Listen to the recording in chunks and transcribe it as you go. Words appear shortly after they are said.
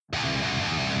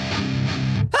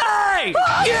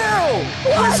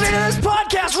listening to this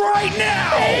podcast right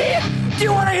now. Do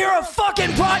you want to hear a fucking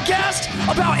podcast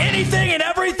about anything and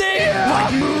everything? Yeah.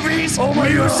 Like movies,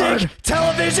 music,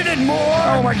 television, and more?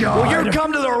 Oh my God. Well, you've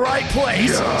come to the right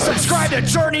place. Yes. Subscribe to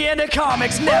Journey into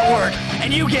Comics Network,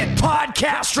 and you get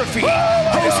Podcastrophe,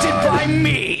 hosted by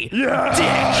me, Yes.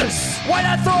 Dick. Why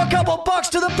not throw a couple bucks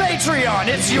to the Patreon?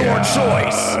 It's your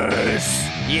choice.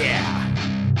 Yeah.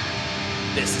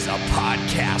 This is a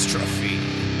Podcastrophe.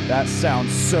 That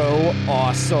sounds so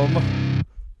awesome.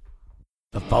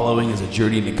 The following is a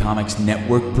Journey into Comics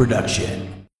Network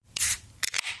production.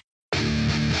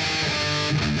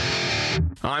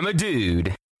 I'm a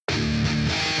dude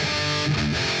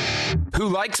who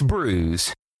likes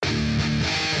brews.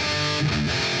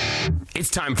 It's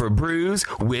time for Brews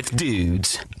with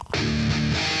Dudes.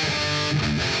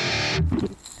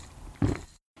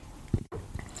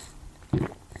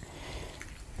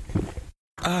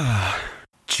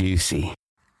 Juicy.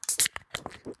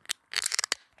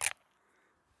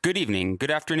 Good evening,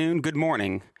 good afternoon, good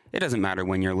morning. It doesn't matter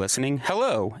when you're listening.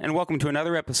 Hello, and welcome to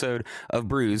another episode of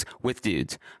Brews with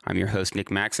Dudes. I'm your host, Nick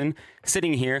Maxon,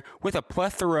 sitting here with a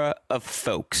plethora of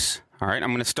folks. All right, I'm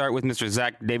going to start with Mr.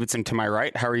 Zach Davidson to my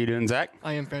right. How are you doing, Zach?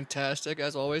 I am fantastic,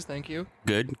 as always. Thank you.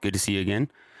 Good to see you again.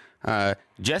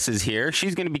 Jess is here.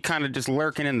 She's going to be kind of just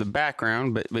lurking in the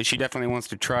background, but she definitely wants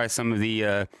to try some of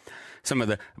the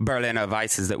Berliner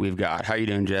Weisses that we've got. How you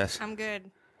doing, Jess? I'm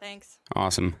good. Thanks.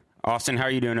 Awesome. Austin, how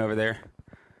are you doing over there?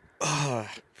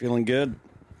 Feeling good.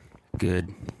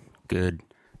 Good.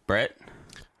 Brett?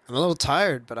 I'm a little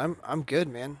tired, but I'm good,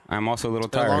 man. I'm also a little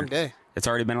It's been tired. a long day. It's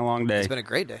already been a long day. It's been a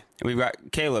great day. We've got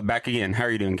Caleb back again. How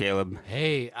are you doing, Caleb?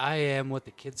 Hey, I am what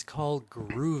the kids call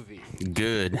groovy.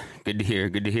 Good to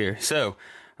hear. So,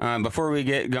 before we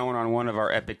get going on one of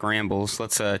our epic rambles,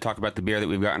 let's talk about the beer that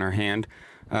we've got in our hand.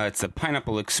 It's a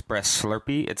Pineapple Express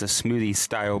Slurpee. It's a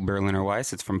smoothie-style Berliner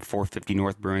Weiss. It's from 450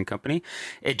 North Brewing Company.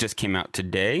 It just came out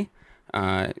today.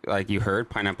 Like you heard,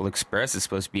 Pineapple Express is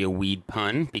supposed to be a weed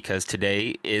pun because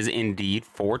today is indeed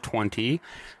 420,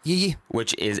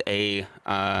 which is a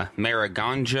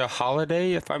Mariganja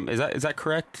holiday. Is that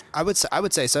correct? I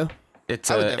would say so. It's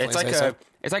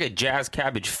like a jazz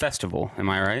cabbage festival. Am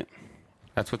I right?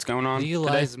 That's what's going on.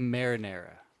 Legalize today? marinara.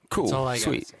 Cool. That's all I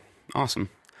Sweet. gotta say. Awesome.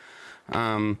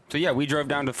 So yeah, we drove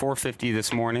down to 450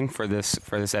 this morning for this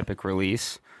epic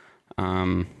release.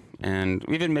 And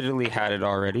we've admittedly had it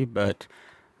already, but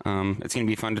it's going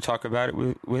to be fun to talk about it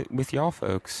with y'all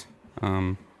folks.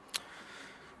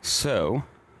 So,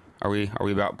 are we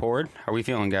about poured? How are we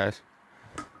feeling, guys?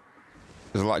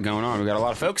 There's a lot going on. We've got a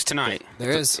lot of folks tonight.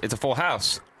 There is. It's a full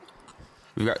house.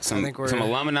 We've got some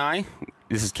alumni.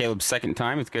 This is Caleb's second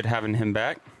time. It's good having him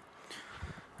back.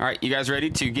 All right, you guys ready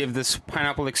to give this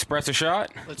Pineapple Express a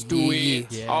shot? Let's do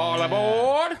it. Yeah. All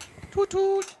aboard! Toot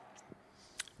toot.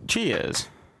 Cheers.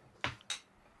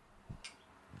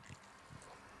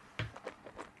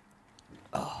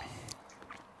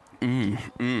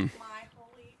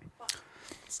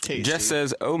 It's tasty. Jess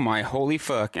says, "Oh my holy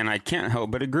fuck," and I can't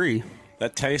help but agree.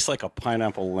 That tastes like a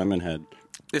pineapple lemon head.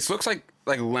 This looks like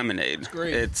lemonade. It's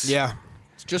great. It's Yeah.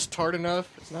 It's just tart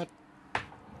enough. It's not,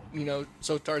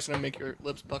 so tart it's going to make your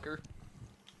lips pucker.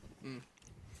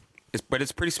 but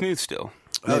it's pretty smooth still.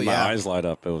 Made my eyes light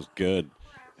up. It was good.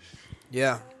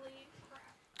 Yeah.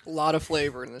 A lot of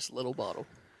flavor in this little bottle.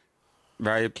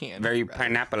 Very Rather.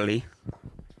 pineapple-y.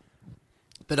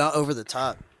 But not over the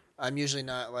top. I'm usually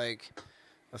not like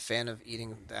a fan of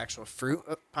eating the actual fruit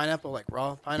of pineapple, like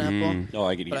raw pineapple. No,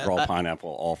 I could eat But raw I- pineapple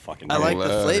all fucking day. I like the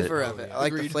love flavor it. of it. I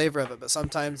like the Agreed. flavor of it, but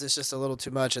sometimes it's just a little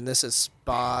too much, and this is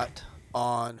spot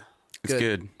on. It's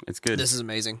good. It's good. This is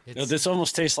amazing. You know, this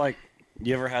almost tastes like,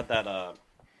 you ever had that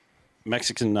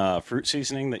Mexican fruit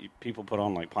seasoning that people put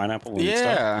on like pineapple and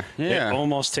stuff? Yeah. It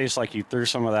almost tastes like you threw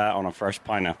some of that on a fresh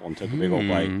pineapple and took a big old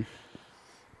bite.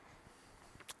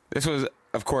 This was,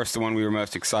 of course, the one we were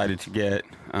most excited to get.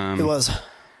 It was.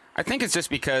 I think it's just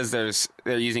because they're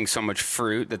using so much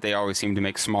fruit that they always seem to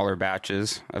make smaller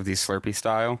batches of these Slurpee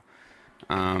style.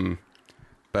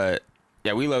 But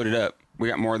yeah, we loaded up. We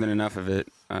got more than enough of it.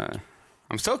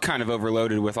 I'm still kind of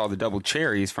overloaded with all the double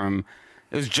cherries from.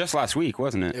 It was just last week,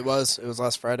 wasn't it? It was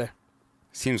last Friday.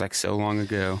 Seems like so long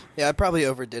ago. Yeah, I probably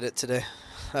overdid it today.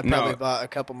 I probably No. bought a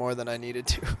couple more than I needed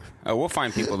to. Oh, we'll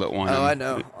find people that want. Oh,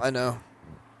 them. I know.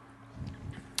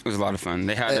 It was a lot of fun.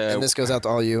 They had. And this goes out to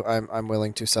all you. I'm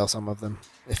willing to sell some of them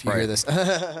if you hear Right. this.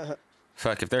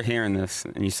 Fuck, if they're hearing this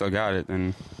and you still got it,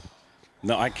 then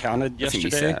No, I counted that's gonna be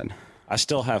yesterday. sad. I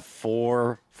still have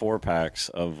four packs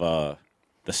of the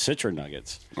Citra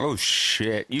Nuggets. Oh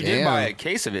shit! You did Damn. buy a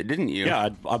case of it, didn't you? Yeah,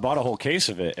 I bought a whole case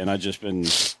of it, and I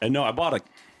bought a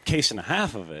case and a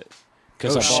half of it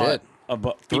Because I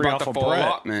bought He 3 bought off the of full Brett.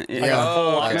 allotment. I got Yeah. a full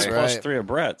allotment That's plus right. 3 of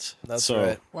Brett's. That's so,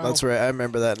 right. Wow. That's right. I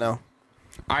remember that now.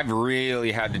 I've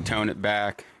really had to tone it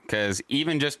back because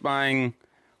even just buying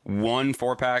 1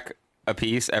 4-pack a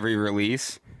piece every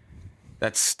release,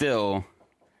 that's still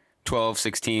 12,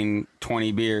 16,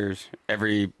 20 beers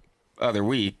every other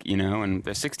week, and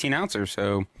they're 16 ounces,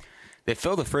 so they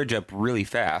fill the fridge up really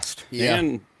fast. Yeah.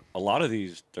 And a lot of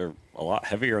these, they're a lot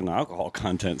heavier in the alcohol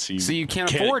content, so you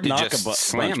can't afford to knock just a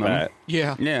slam bunch them. back.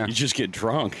 Yeah. Yeah. You just get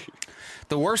drunk.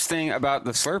 The worst thing about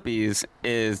the Slurpees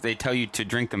is they tell you to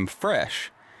drink them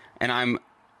fresh. And I'm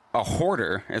a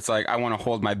hoarder. It's like I want to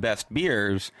hold my best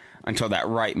beers until that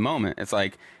right moment. It's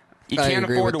like you I can't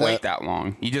agree afford to with wait that. that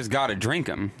long. You just got to drink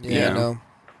them. Yeah, no.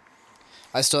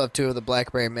 I still have 2 of the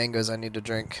blackberry mangoes I need to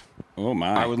drink. Oh,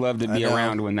 my. I would love to be I know.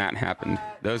 around when that happened.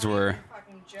 Those were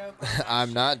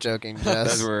I'm not joking,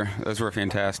 Jess. those were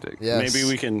fantastic. Yes. Maybe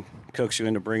we can coax you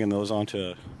into bringing those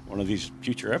onto one of these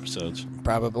future episodes.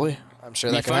 Probably. I'm sure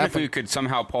It'd that be can fun if happen. we could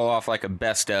somehow pull off like a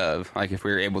best of, like if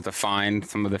we were able to find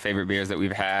some of the favorite beers that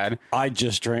we've had. I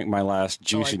just drank my last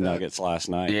Juicy that. Nuggets last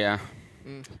night. Yeah.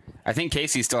 I think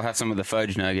Casey still has some of the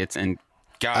fudge nuggets, and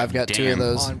God I've got 2 of damn,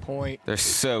 those. On point. They're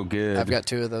so good. I've got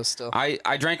 2 of those still. I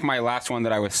drank my last one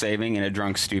that I was saving in a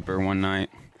drunk stupor one night.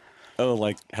 Oh,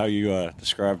 like how you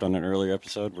described on an earlier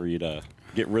episode where you'd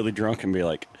get really drunk and be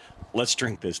like, let's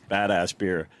drink this badass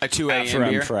beer. A 2 a.m. after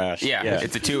beer. I'm trashed. Yeah,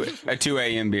 it's a 2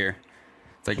 a.m. beer.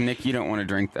 It's like, Nick, you don't want to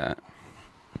drink that.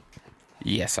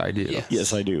 Yes, I do.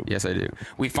 Yes, I do. Yes, I do.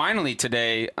 We finally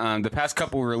today, the past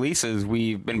couple releases,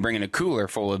 we've been bringing a cooler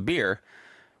full of beer.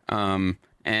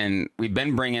 And we've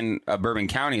been bringing a Bourbon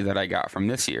County that I got from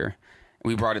this year.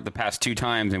 We brought it the past 2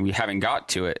 times, and we haven't got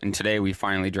to it. And today we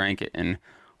finally drank it, and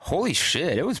holy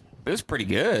shit, it was pretty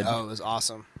good. Oh, it was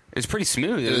awesome. It was pretty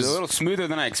smooth. It was a little smoother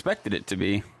than I expected it to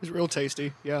be. It was real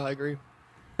tasty. Yeah, I agree.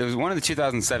 It was one of the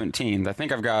 2017s. I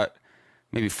think I've got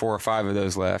maybe 4 or 5 of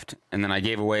those left. And then I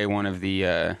gave away one of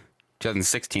the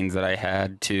 2016s that I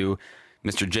had to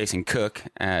Mr. Jason Cook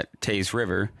at Taze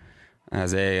River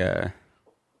as a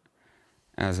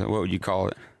what would you call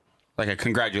it? Like a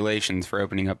congratulations for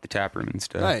opening up the tap room and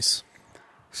stuff. Nice.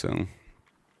 So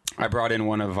I brought in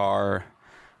one of our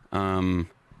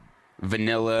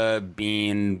vanilla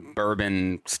bean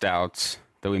bourbon stouts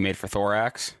that we made for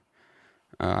Thorax.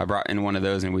 I brought in one of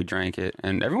those and we drank it,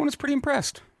 and everyone was pretty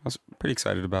impressed. I was pretty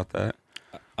excited about that.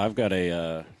 I've got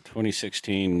a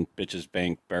 2016 Bitches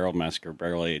Bank Barrel Massacre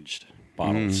barrel aged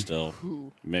bottle still.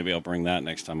 Maybe I'll bring that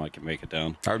next time I can make it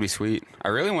down. That would be sweet. I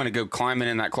really want to go climbing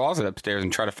in that closet upstairs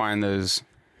and try to find those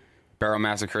Barrel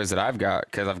Massacres that I've got,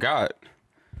 because I've got,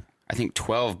 I think,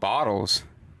 12 bottles,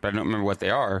 but I don't remember what they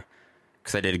are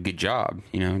because I did a good job,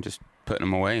 just putting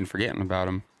them away and forgetting about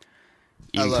them.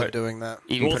 I love doing that.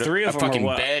 Even Well, put 3 a of them are fucking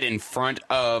what? bed in front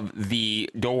of the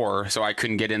door so I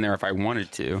couldn't get in there if I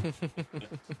wanted to.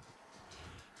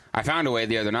 I found a way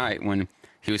the other night when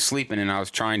he was sleeping and I was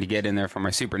trying to get in there for my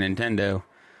Super Nintendo,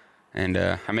 and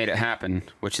I made it happen,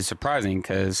 which is surprising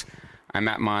because I'm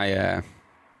at my,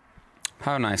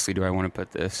 how nicely do I want to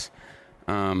put this?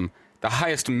 The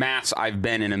highest mass I've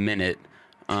been in a minute,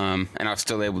 and I was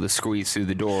still able to squeeze through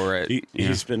the door.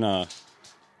 He's been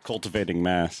cultivating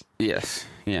mass. Yes,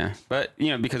 yeah. But,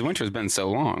 because winter's been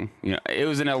so long, it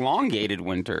was an elongated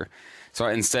winter. So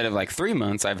instead of like 3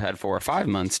 months, I've had 4 or 5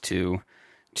 months to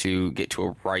get to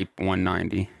a ripe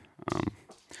 190.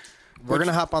 We're going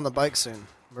to hop on the bike soon.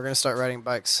 We're going to start riding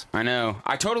bikes. I know.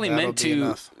 I totally That'll meant be to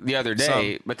enough. the other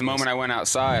day, but the moment I went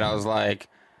outside, I was like,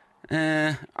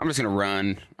 I'm just going to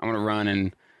run. I'm going to run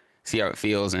and see how it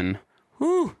feels, and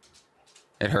whew,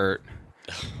 it hurt.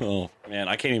 Oh, man,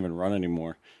 I can't even run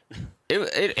anymore.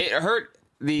 It hurt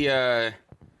the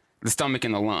stomach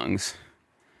and the lungs,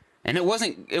 and it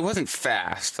wasn't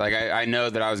fast. Like I know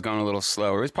that I was going a little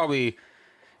slower. It was probably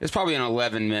an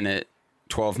 11-minute,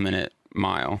 12-minute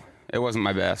mile. It wasn't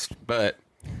my best, but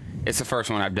it's the first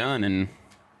one I've done, and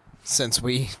Since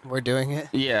we were doing it?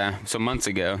 yeah, so months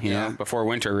ago, you know, before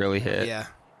winter really hit. Yeah.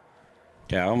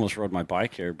 Yeah, I almost rode my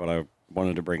bike here, but I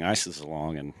wanted to bring ISIS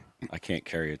along, and I can't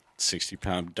carry a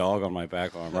 60-pound dog on my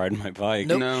back while I'm riding my bike.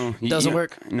 Nope. No, Doesn't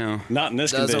work. No, Not in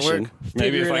this Doesn't condition. work.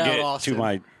 Maybe Figure if it I out, get Austin.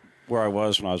 to where I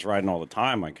was when I was riding all the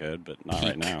time, I could, but not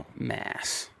right now.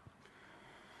 mass.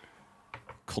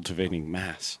 Cultivating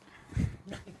mass.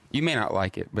 You may not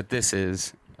like it, but this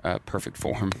is perfect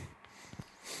form.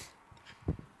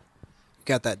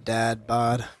 Got that dad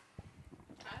bod.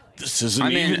 This isn't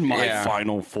I'm in- even my yeah.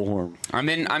 final form. I'm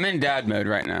in dad mode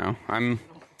right now. I've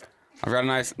got a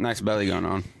nice belly going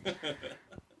on.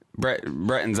 Brett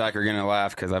and Zach are gonna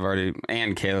laugh because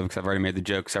and Caleb, because I've already made the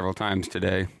joke several times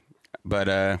today.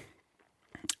 But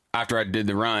after I did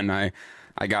the run, I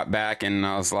got back and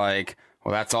I was like,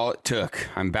 well, that's all it took.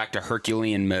 I'm back to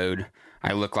Herculean mode.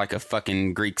 I look like a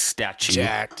fucking Greek statue.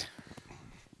 Jacked.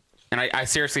 And I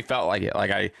seriously felt like it.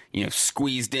 Like I,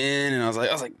 squeezed in and I was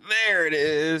like, there it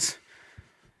is.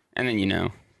 And then,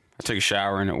 I took a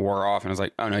shower and it wore off and I was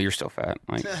like, oh no, you're still fat.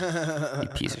 Like, you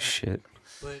piece of shit.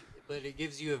 But it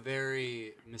gives you a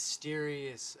very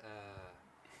mysterious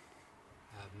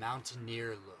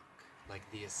mountaineer look. Like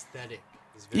the aesthetic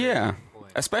is very on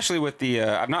point. Especially with the,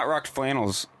 I've not rocked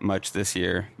flannels much this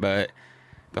year, but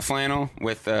the flannel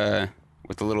with the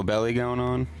little belly going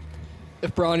on.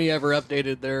 If Brawny ever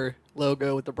updated their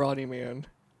logo with the Brawny Man,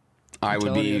 I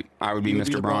would be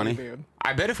Mr. the Brawny. Man.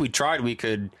 I bet if we tried, we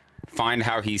could find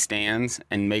how he stands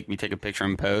and make me take a picture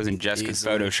and pose, and Jess could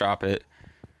Photoshop it,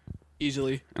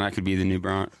 Easily. and I could be the new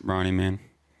Brawny Man.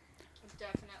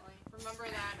 Definitely. Remember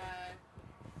that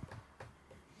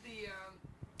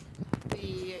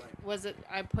was it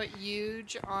I put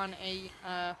Huge on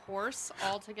a horse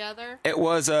altogether? It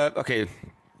was okay.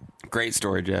 Great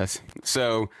story, Jess.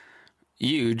 So,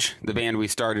 Huge, the band we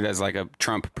started as like a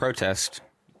Trump protest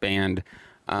band,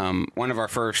 one of our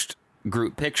first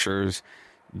group pictures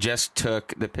just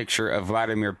took the picture of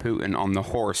Vladimir Putin on the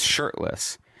horse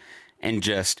shirtless and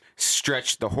just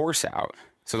stretched the horse out.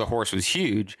 So the horse was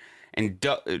huge and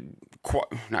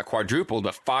not quadrupled,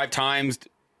 but 5 times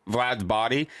Vlad's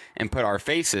body and put our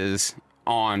faces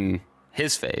on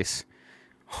his face.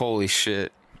 Holy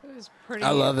shit. It was pretty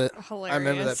I love it. hilarious. I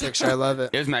remember that picture. I love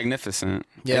it. It was magnificent.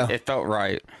 Yeah. It felt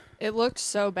right. It looked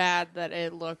so bad that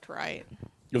it looked right.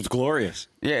 It was glorious.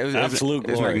 Yeah, it was Absolute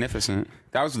it was glory. magnificent.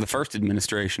 That was the first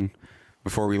administration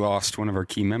before we lost one of our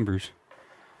key members.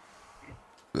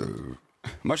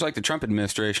 Much like the Trump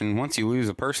administration, once you lose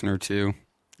a person or two,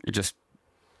 it just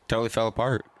totally fell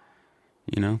apart.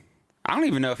 I don't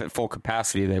even know if at full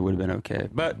capacity they would have been okay,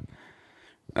 but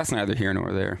that's neither here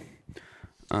nor there.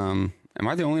 Am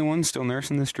I the only one still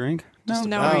nursing this drink?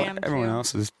 No, I am Everyone too.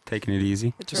 else is taking it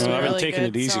easy. It's Well, I've been really taking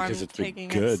good, it easy so 'cause I'm it's been taking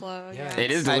good. It slow, Yeah.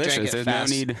 It is I drink delicious. it There's fast.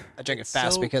 no need. I drink it It's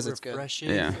fast so because it's good. refreshing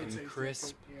Yeah. and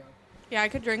crisp. Yeah, I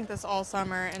could drink this all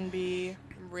summer and be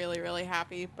really, really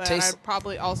happy, but Tastes- I'd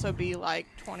probably also be like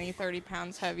 20, 30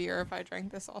 pounds heavier if I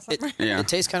drank this all summer. Yeah. It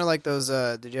tastes kind of like those.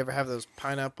 Did you ever have those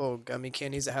pineapple gummy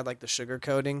candies that had like the sugar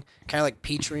coating? Kind of like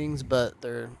peach rings, but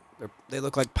they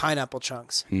look like pineapple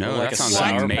chunks. No, Like that a sounds Sour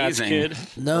Patch amazing. Kid.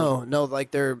 No,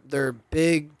 like they're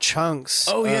big chunks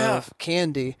of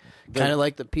candy, kind of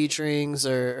like the peach rings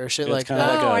or shit It's like kind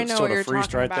that. of Oh, I like know a what sort you're of freeze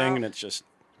dried talking thing, about. and it's just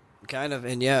Kind of,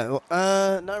 and yeah,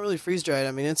 not really freeze dried.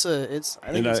 I mean, I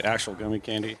think actual gummy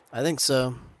candy. I think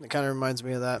so. It kind of reminds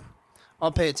me of that.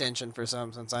 I'll pay attention for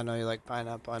some since I know you like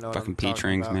pineapple. I know what Fucking I'm peach talking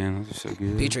rings, about. man. Those are so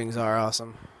good. Peach rings are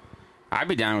awesome. I'd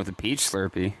be down with a peach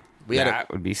Slurpee. We had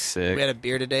That would be sick. We had a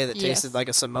beer today that tasted Yes. like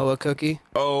a Samoa cookie.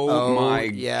 Oh my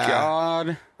yeah.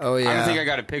 god. Oh I yeah. don't think I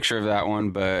got a picture of that one,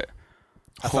 but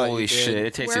I thought holy you did. shit.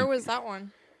 It tasted Where was that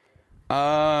one?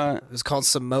 It was called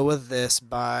Samoa This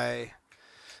by,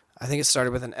 I think it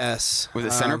started with an S. was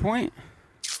it Center Point?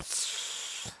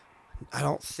 I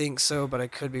don't think so, but I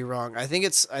could be wrong. I think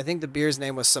the beer's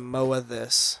name was Samoa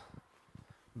This.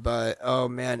 But oh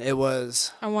man, it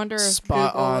was I wonder if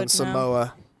spot Google on would know.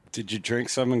 Samoa. Did you drink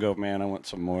some and go, man, I want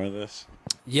some more of this?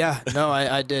 Yeah, no,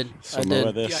 I did. Some I more did.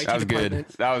 of this? Yeah, That was good.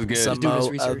 department. That was good. doing his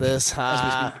Samoa research. This.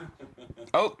 Ha.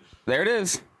 Oh, there it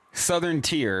is. Southern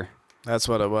Tier. That's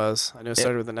what it was. I knew it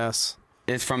started with an S.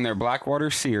 It's from their Blackwater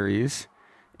series.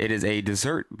 It is a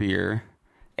dessert beer,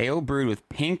 ale brewed with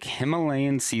pink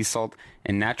Himalayan sea salt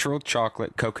and natural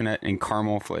chocolate, coconut, and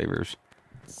caramel flavors.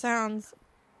 Sounds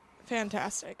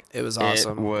fantastic. It was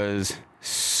awesome. It was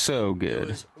so It good.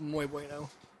 was muy bueno.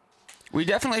 We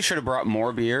definitely should have brought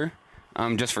more beer,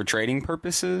 just for trading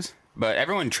purposes. But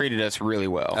everyone treated us really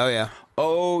well. Oh yeah.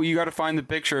 Oh, you got to find the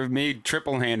picture of me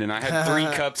triple handing. I had 3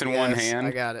 cups in one Yes, hand.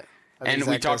 I got it. I And think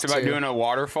we Zach talked does about too. doing a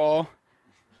waterfall.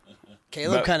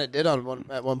 Caleb but- kind of did at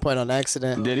one point on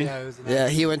accident. Did he? Yeah, it was an Yeah,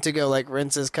 he went to go like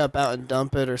rinse his cup out and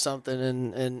dump it or something,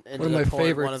 and ended of my up pouring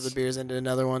one favorites. of the beers into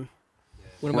another one.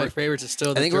 One of my favorites is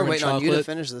still I the think German we're waiting chocolate. on you to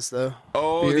finish this though.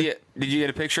 Oh, Beer? did you get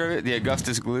a picture of it? The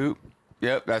Augustus Gloop?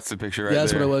 Yep, that's the picture right Yeah,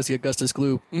 that's there. what it was. The Augustus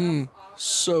Gloop.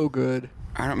 So good.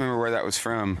 I don't remember where that was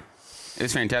from. It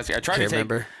was fantastic. I tried Can't to take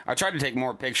remember. I tried to take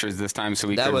more pictures this time so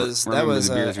we That could was remember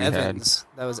the beers we had. Evans.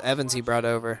 That was Evans he brought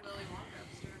over. Lily Walker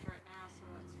upstairs right now, so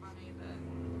it's funny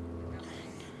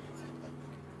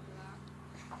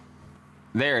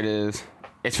that. There it is.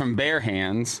 It's from Bare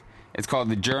Hands. It's called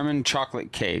the German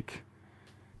Chocolate Cake.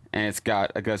 And it's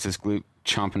got Augustus Gloop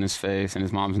chomping his face, and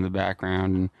his mom's in the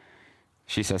background, and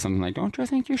she says something like, "Don't you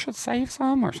think you should save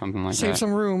some?" or something like that. Save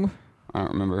some room. I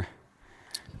don't remember.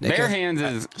 Nick, Bare Hands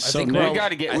is. So think we Nick, got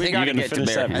to get. I We think got to you're gonna get to finish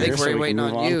Bare that Hands. I think so we're we waiting can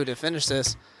on move on. you to finish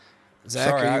this. Zach,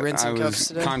 Sorry, are you rinsing I cups was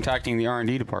today? contacting the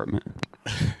R&D department.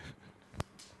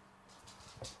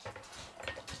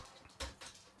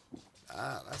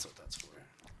 That's what that's for.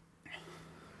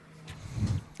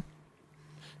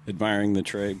 Admiring the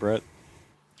tray, Brett.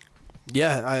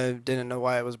 Yeah, I didn't know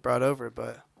why it was brought over,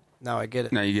 but now I get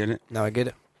it. Now you get it. Now I get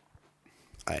it.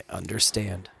 I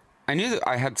understand. I knew that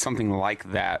I had something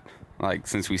like that. Like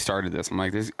since we started this, I'm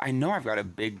like, I know I've got a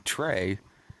big tray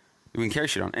that we can carry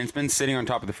shit on, and it's been sitting on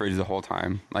top of the fridge the whole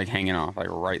time, like hanging off, like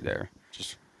right there.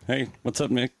 Just hey, what's up,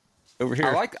 Nick? Over here.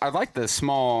 I like the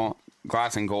small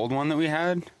glass and gold one that we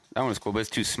had. That one was cool, but it's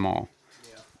too small.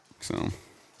 Yeah. So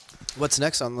What's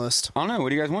next on the list? I don't know. What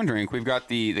do you guys want to drink? We've got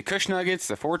the Kush Nuggets,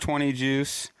 the 420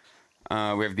 juice. We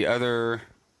have the other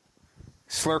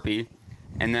Slurpee,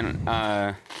 and then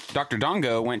Dr.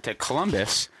 Dongo went to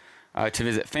Columbus to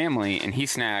visit family, and he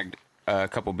snagged a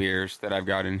couple beers that I've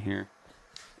got in here.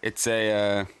 It's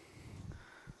a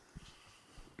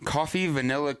coffee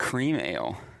vanilla cream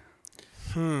ale.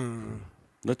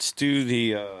 Let's do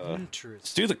the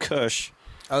Kush,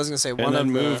 I was gonna say and one then of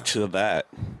move the to that.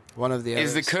 one of the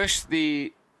Is the others. Kush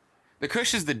the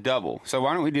Kush is the double? So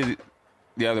why don't we do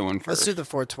the other one first? Let's do the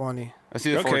 420. Let's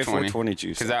do the Okay, 420. 420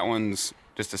 juice. Because that one's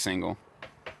just a single.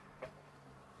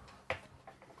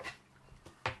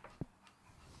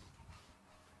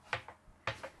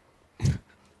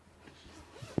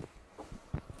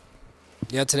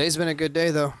 Yeah, today's been a good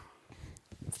day though.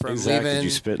 From Zach, leaving. did you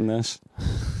spit in this?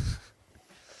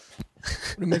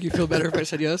 Would it make you feel better if I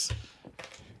said yes?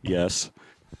 Yes.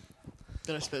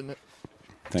 Then I spit in it.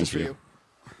 Thank Just for you.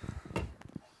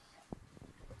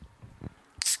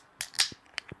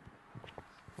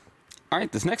 All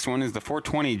right, this next one is the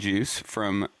 420 juice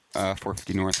from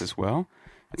 450 North as well.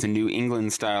 It's a New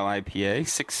England style IPA,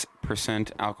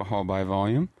 6% alcohol by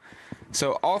volume.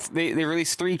 So they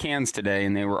released 3 cans today,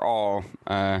 and they were all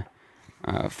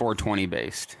 420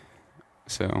 based.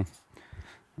 So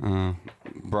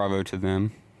bravo to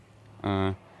them.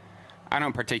 I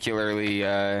don't particularly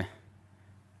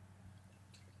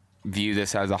view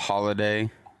this as a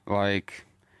holiday. Like,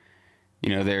 you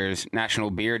know, there's National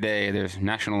Beer Day, there's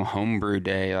National Homebrew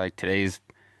Day, like today's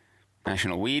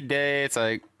National Weed Day. It's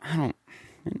like,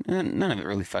 none of it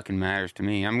really fucking matters to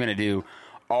me. I'm going to do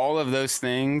all of those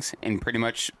things in pretty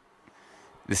much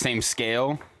the same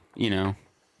scale, you know,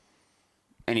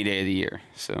 any day of the year.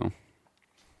 So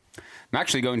I'm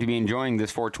actually going to be enjoying this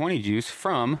 420 juice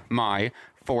from my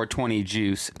 420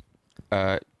 juice.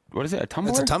 What is it? A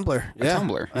tumbler? It's a tumbler. A Yeah.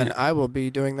 tumbler. And yeah. I will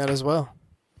be doing that as well.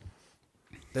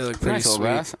 They look pretty Nice little sweet.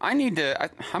 glass. I need to.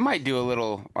 I might do a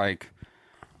little like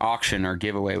auction or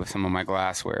giveaway with some of my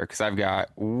glassware because I've got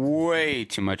way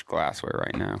too much glassware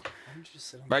right now.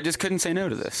 But I just couldn't say no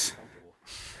to this.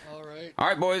 All right. All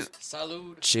right, boys.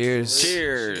 Salud. Cheers.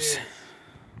 Cheers.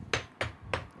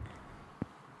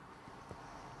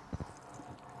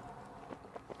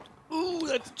 Ooh,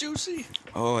 that's juicy.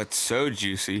 Oh, it's so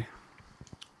juicy.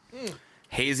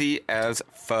 Hazy as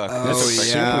fuck. Oh, This is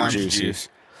like yeah. orange Juicy. juice.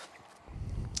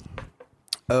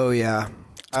 Oh yeah.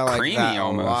 I like Creamy that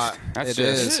almost. a lot. That's It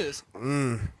just- is. It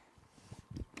is.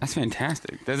 That's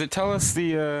fantastic. Does it tell us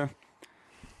the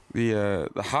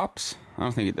hops? I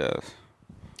don't think it does.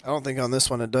 I don't think on this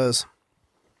one it does.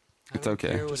 It's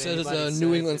okay. It says it's a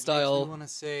New England style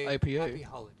IPA. Happy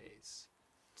holidays.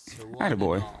 So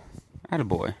Attaboy.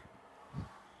 Attaboy.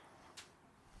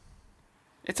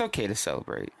 It's okay to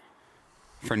celebrate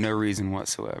for no reason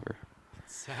whatsoever.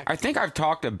 I think I've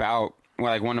talked about,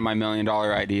 like, one of my $1 million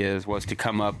ideas was to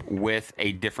come up with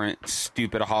a different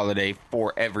stupid holiday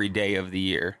for every day of the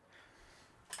year.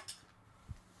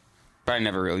 But I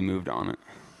never really moved on it.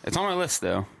 It's on my list,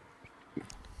 though.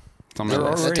 It's on my There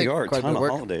list. already take are a quite a ton bit of of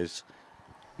work. holidays.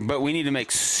 But we need to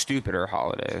make stupider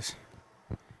holidays.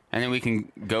 And then we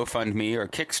can GoFundMe or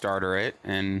Kickstarter it.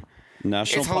 And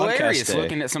National it's Podcast hilarious Day.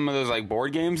 looking at some of those like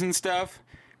board games and stuff.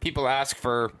 People ask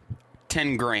for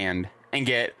 10 grand and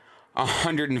get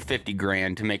 150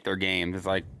 grand to make their games. It's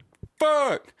like,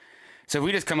 fuck. So if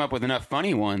we just come up with enough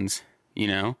funny ones, you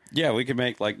know, Yeah, we could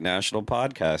make like National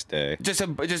Podcast Day. just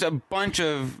a bunch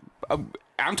of,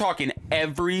 I'm talking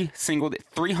every single day,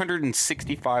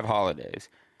 365 holidays.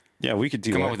 Yeah, we could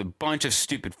do Come that. up with a bunch of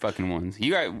stupid fucking ones.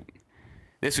 You got,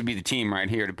 this would be the team right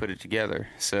here to put it together.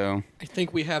 So I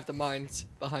think we have the minds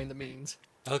behind the means.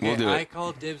 Okay, We'll do I it.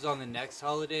 call dibs on the next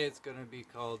holiday. It's gonna be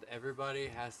called Everybody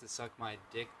Has to Suck My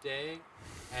Dick Day,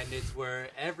 and it's where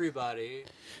everybody.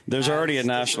 There's has already a to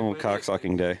National do it with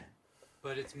Cocksucking Day.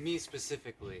 But it's me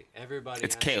specifically. Everybody.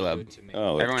 It's has Caleb. To do it to me.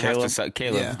 Oh, everyone Caleb? has to suck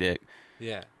Caleb's Yeah. dick.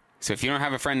 Yeah. So if you don't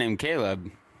have a friend named Caleb,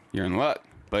 you're in luck.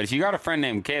 But if you got a friend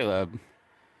named Caleb,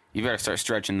 you better start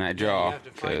stretching that jaw. You have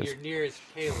to find your nearest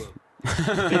Caleb.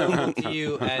 Available to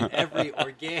you at every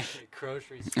organic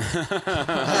grocery store.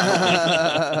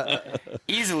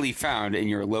 Easily found in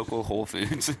your local Whole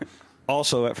Foods.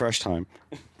 Also at Fresh Time.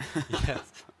 Yes.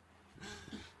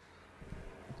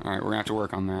 All right, we're going to have to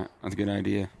work on that. That's a good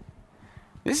idea.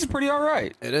 This is pretty all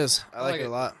right. It is. I like it a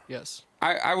lot. Yes.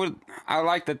 I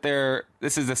like that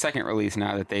this is the second release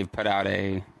now that they've put out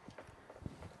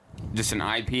just an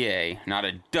IPA, not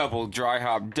a double dry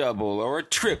hop double or a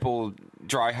triple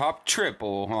dry hop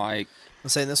triple. Like, I'm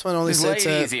saying this one only just sits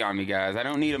lay it at. easy on me, guys. I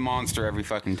don't need a monster every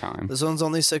fucking time. This one's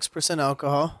only 6%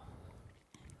 alcohol.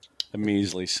 A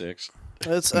measly 6.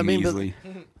 It's Measly.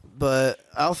 but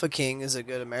Alpha King is a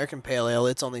good American pale ale.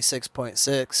 It's only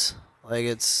 6.6. Like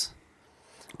that's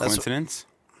Coincidence?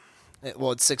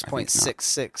 Well, it's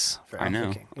 6.66 for I Alpha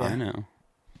know. King. Yeah. I know.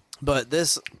 But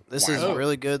this is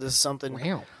really good. This is something.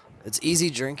 Wow. It's easy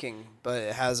drinking, but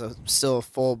it has still a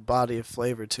full body of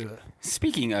flavor to it.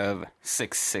 Speaking of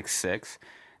 666,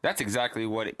 that's exactly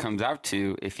what it comes out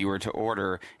to if you were to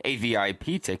order a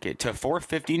VIP ticket to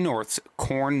 450 North's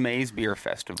Corn Maze Beer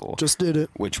Festival. Just did it.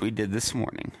 Which we did this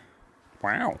morning.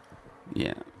 Wow.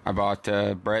 Yeah. I bought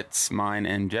Brett's, mine,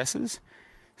 and Jess's.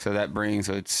 So that brings,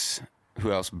 it's,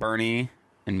 who else? Bernie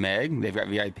and Meg. They've got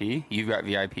VIP. You've got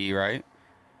VIP, right?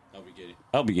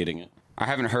 I'll be getting it. I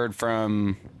haven't heard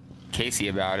from Casey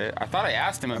about it. I thought I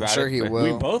asked him about it. sure he but will.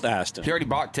 We both asked him. He already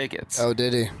bought tickets. Oh,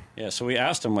 did he? Yeah, so we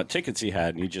asked him what tickets he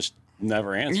had, and he just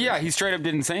never answered. Yeah, he straight up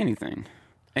didn't say anything.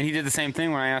 And he did the same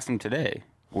thing when I asked him today.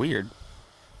 Weird.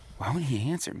 Why wouldn't he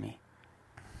answer me?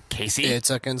 Casey? It's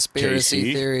a conspiracy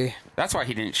Casey? theory. That's why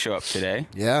he didn't show up today.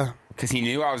 Yeah. Because he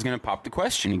knew I was going to pop the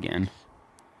question again.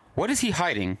 What is he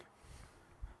hiding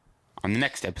on the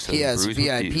next episode? He of has Brews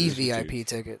with Dudes? VIP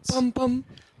tickets. Bum.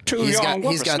 He's got that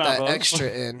whippersnappers extra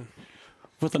in.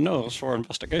 with a nose for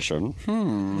investigation.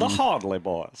 The Hardley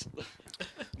Boys.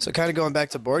 So kind of going back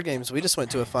to board games, we just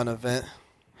went to a fun event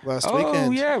last Oh,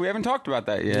 weekend. yeah. We haven't talked about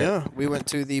that yet. Yeah, we went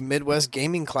to the Midwest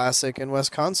Gaming Classic in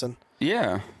Wisconsin.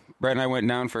 Yeah. Brett and I went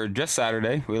down for just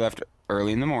Saturday. We left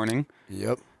early in the morning.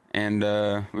 Yep. And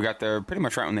we got there pretty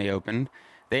much right when they opened.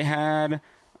 They had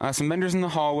some vendors in the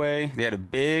hallway. They had a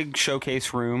big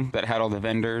showcase room that had all the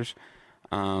vendors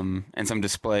and some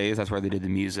displays. That's where they did the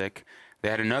music. They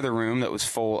had another room that was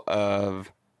full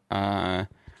of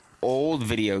old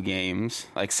video games,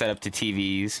 like set up to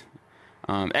TVs.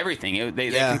 Everything. They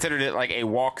considered it like a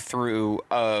walkthrough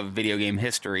of video game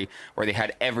history, where they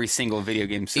had every single video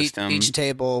game system. Each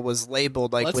table was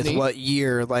labeled like That's with neat. what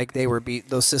year like they were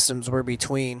those systems were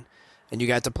between, and you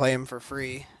got to play them for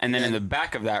free. And then in the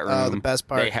back of that room, the best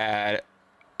part. they had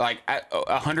like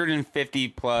 150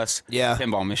 plus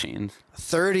pinball machines.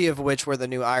 30 of which were the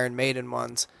new Iron Maiden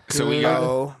ones. So we got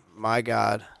Oh my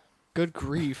god! Good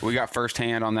grief. we got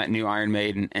firsthand on that new Iron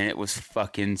Maiden, and it was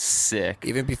fucking sick.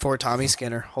 Even before Tommy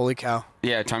Skinner. Holy cow!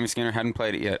 Yeah, Tommy Skinner hadn't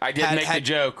played it yet. I did make the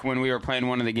joke when we were playing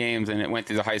one of the games, and it went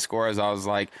through the high scores. I was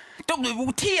like,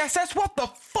 TSS, what the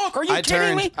fuck? Are you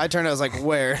kidding me? I turned. I was like,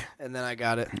 where? And then I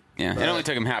got it. Yeah, it only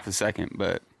took him half a second,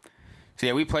 but so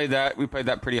yeah, we played that. We played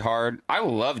that pretty hard. I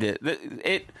loved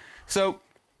it. So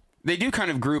they do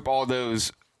kind of group all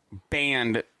those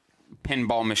band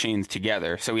pinball machines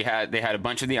together. So they had a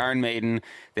bunch of the Iron Maiden.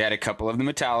 They had a couple of the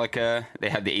Metallica. They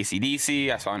had the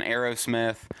AC/DC. I saw an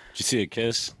Aerosmith. Did you see a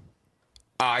Kiss?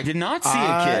 I did not see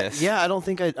a Kiss. Yeah, I don't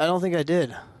think I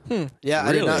did. Yeah,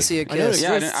 I did Really? not see a I know Kiss.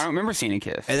 Yeah, I don't remember seeing a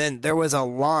Kiss. And then there was a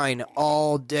line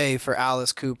all day for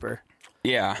Alice Cooper.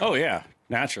 Yeah, Oh yeah,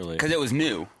 naturally. because it was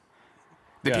new.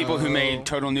 The Yeah. people who made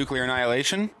Total Nuclear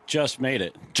Annihilation Just made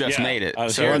it. just Yeah, made it. I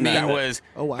was So hearing that that. was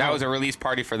wow. that was a release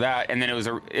party for that, and then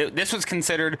this was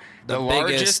considered the biggest-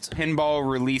 largest pinball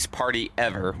release party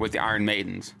ever with the Iron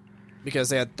Maidens. Because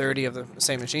they had 30 of the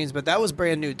same machines, but that was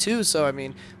brand new too. So I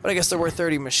mean, but I guess there were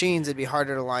 30 machines. It'd be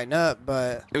harder to line up.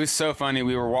 But It was so funny.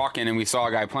 We were walking and we saw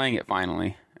a guy playing it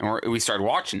finally, and we started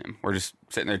watching him. We're just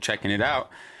sitting there checking it out,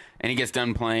 and he gets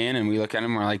done playing, and we look at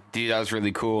him. We're like, "Dude, that was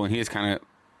really cool." And he just kind of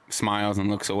smiles and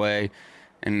looks away,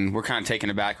 and we're kind of taken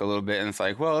aback a little bit. And it's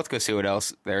like, "Well, let's go see what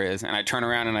else there is." And I turn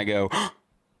around and I go,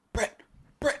 Brett.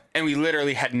 And we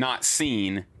literally had not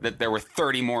seen that there were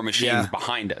 30 more machines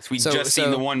behind us. We'd just seen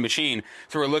the one machine.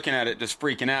 So we're looking at it just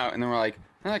freaking out. And then we're like,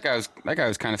 that guy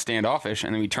was kind of standoffish.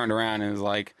 And then we turned around and it was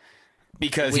like,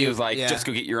 because he was like, just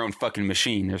go get your own fucking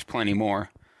machine. There's plenty more.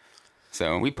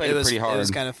 So we played it pretty hard. It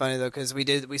was kind of funny though, because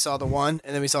we saw the one,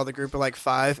 and then we saw the group of like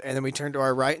 5, and then we turned to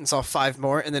our right and saw 5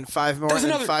 more, and then 5 more, There's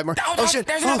and then another. 5 more. Oh, shit!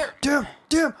 there's another.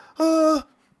 Damn!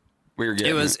 We were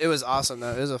getting It was awesome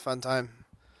though. It was a fun time.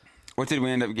 What did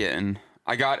we end up getting?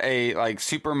 I got a like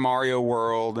Super Mario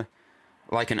World,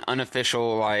 like an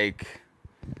unofficial like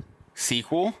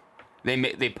sequel.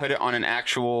 They put it on an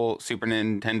actual Super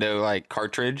Nintendo like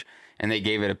cartridge, and they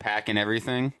gave it a pack and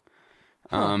everything.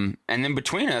 And then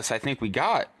between us, I think we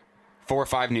got 4 or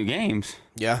 5 new games.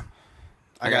 Yeah.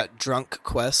 I got Drunk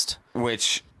Quest,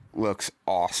 which looks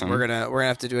awesome. We're gonna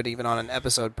have to do it even on an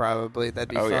episode probably. That'd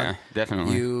be fun. Oh yeah,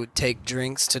 definitely. You take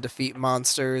drinks to defeat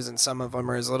monsters, and some of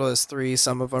them are as little as 3,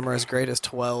 some of them are as great as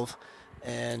 12,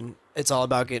 and it's all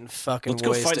about getting fucking Let's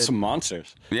go wasted. fight some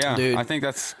monsters. Yeah, dude. I think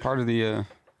that's part of the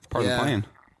plan.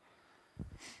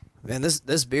 Man,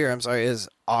 this beer, I'm sorry, is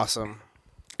awesome.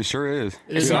 It sure is.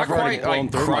 is. It's not I've already quite blown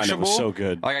like through mine. It crushable. was so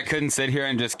good. Like I couldn't sit here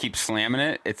and just keep slamming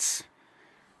it.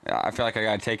 I feel like I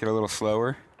gotta take it a little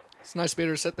slower. It's a nice beer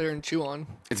to sit there and chew on.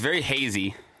 It's very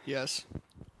hazy, Yes.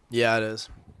 Yeah, it is.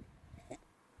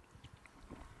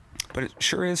 but it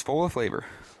sure is full of flavor.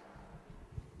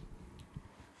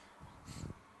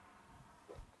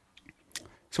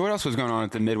 So what else was going on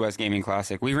at the Midwest Gaming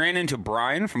Classic? We ran into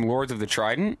Brian from Lords of the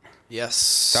Trident.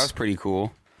 Yes. That was pretty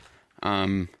cool.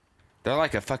 They're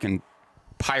like a fucking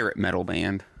pirate metal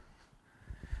band.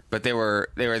 But they were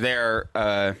there,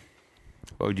 what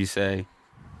would you say?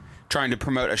 Trying to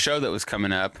promote a show that was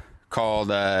coming up called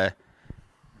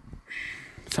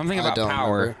something about don't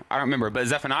power. remember. I don't remember, but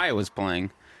Zephaniah was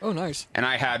playing. Oh, nice. And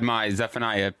I had my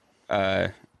Zephaniah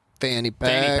Fanny fanny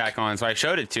pack. pack on, so I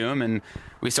showed it to him, and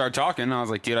we started talking. And I was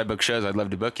like, dude, I book shows. I'd love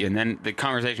to book you. And then the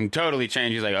conversation totally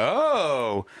changed. He's like,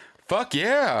 oh, fuck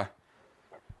yeah.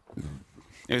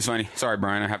 It was funny. Sorry,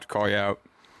 Brian, I have to call you out.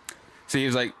 So he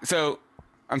was like, so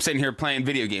I'm sitting here playing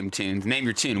video game tunes. Name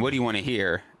your tune. What do you want to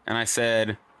hear? And I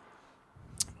said,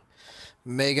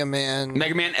 Mega Man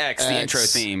X, the intro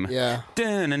theme. Yeah.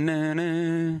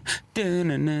 Dun-na-na-na,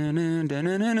 dun-na-na-na,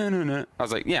 dun-na-na-na-na. I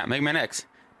was like, yeah, Mega Man X.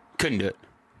 Couldn't do it.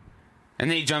 And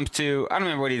then he jumps to, I don't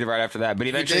remember what he did right after that, but He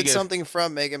eventually did something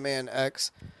from Mega Man X,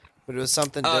 but it was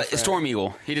something different. Storm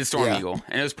Eagle. He did Storm Yeah. Eagle,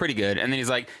 and it was pretty good. And then he's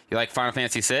like, you like Final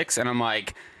Fantasy VI? And I'm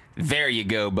like, there you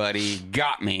go, buddy.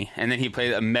 Got me. And then he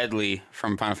played a medley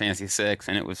from Final Fantasy VI,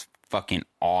 and it was fucking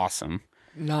awesome.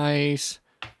 Nice.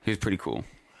 He was pretty cool.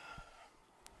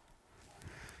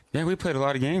 Yeah, we played a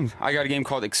lot of games. I got a game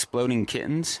called Exploding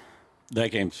Kittens.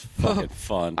 That game's fucking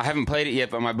fun. I haven't played it yet,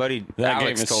 but my buddy That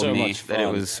Alex game is told so me much that it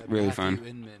fun. was really Matthew fun.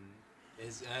 Inman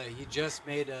is he just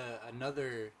made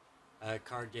another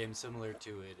card game similar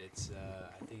to it. It's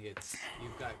I think it's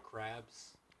You've Got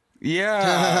Crabs.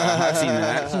 Yeah, I've seen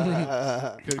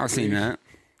that. I've seen that.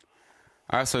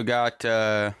 I also got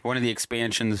one of the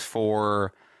expansions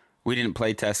for. We didn't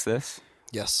play test this.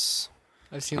 Yes.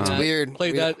 I've seen It's that. weird.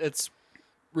 Played We- that. It's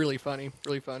really funny.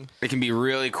 Really fun. It can be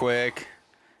really quick,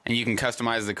 and you can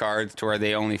customize the cards to where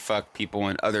they only fuck people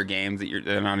in other games that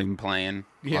they're not even playing.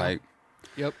 Yeah. Like,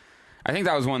 Yep. I think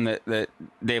that was one that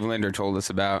Dave Linder told us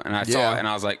about, and I saw Yeah. it, and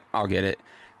I was like, I'll get it.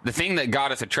 The thing that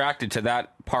got us attracted to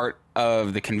that part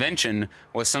of the convention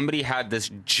was somebody had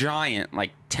this giant, like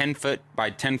 10 foot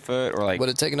by 10 foot, or like Would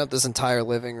have taken up this entire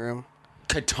living room.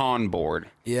 Catan board.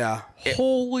 Yeah.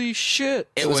 Holy shit.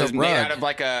 It was was a made rug. out of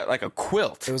like a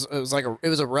quilt. It was like it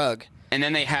was a rug And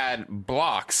then they had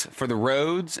blocks for the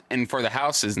roads and for the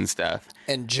houses and stuff.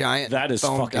 and giant That is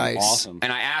foam fucking dice. awesome.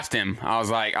 And I asked him, I was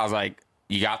like,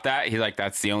 you got that? He's like,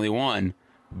 that's the only one.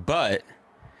 But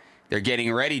they're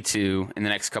getting ready to, in the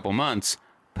next couple months,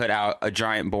 put out a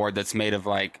giant board that's made of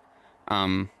like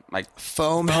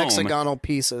Foam hexagonal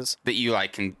pieces. that you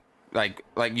like can like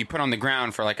you put on the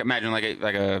ground for like, imagine like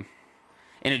a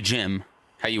in a gym,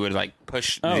 how you would like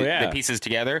push the pieces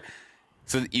together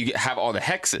so that you have all the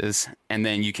hexes, and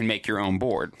then you can make your own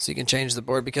board. So you can change the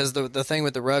board because the thing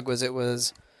with the rug was it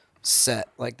was set.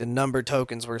 Like the number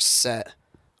tokens were set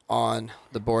on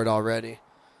the board already.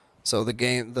 So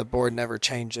the board never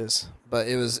changes. But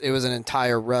it was an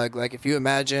entire rug. Like if you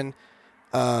imagine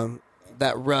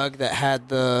that rug that had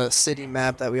the city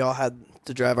map that we all had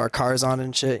to drive our cars on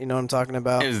and shit, you know what I'm talking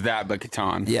about? It was that, but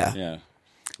Catan. Yeah. Yeah.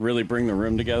 Really bring the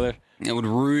room together. It would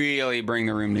really bring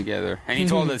the room together. And he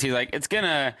told us, he's like, it's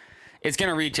gonna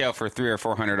retail for $300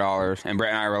 or $400. And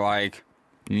Brett and I were like,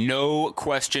 no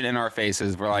question in our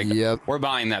faces. We're like, Yep. we're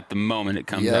buying that the moment it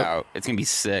comes Yep. out. It's gonna be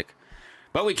sick.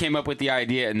 But we came up with the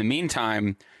idea in the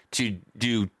meantime to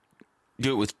do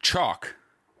it with chalk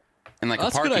in like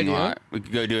That's a a good parking idea. lot. We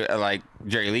could go do it at like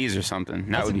Jerry Lee's or something.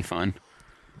 That would be fun.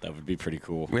 That would be pretty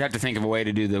cool. We'd have to think of a way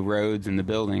to do the roads and the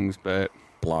buildings, but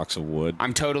Blocks of wood.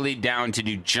 I'm totally down to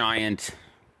do giant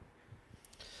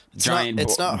It's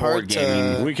not board hard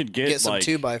gaming. to We could get, some like-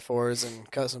 2x4s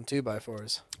and cut some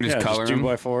 2x4s. Just color just 'em.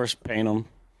 2x4s, paint them.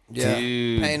 Yeah,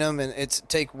 Dude. paint them, and it's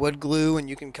take wood glue, and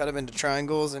you can cut them into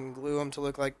triangles and glue them to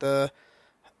look like the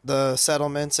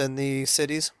settlements and the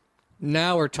cities.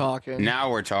 Now we're talking. Now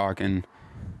we're talking.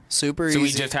 Super So easy. we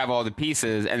just have all the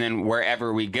pieces, and then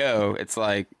wherever we go, it's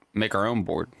like make our own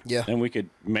board. Yeah. And we could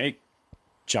make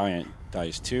giant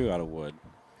dice too out of wood.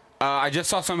 I just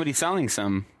saw somebody selling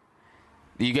some.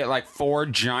 You get like 4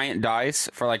 giant dice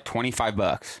for like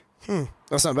 $25.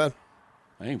 That's not bad.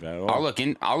 I ain't bad at all.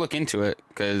 I'll look into it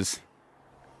because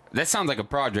that sounds like a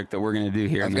project that we're gonna do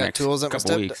here in I've the got next tools at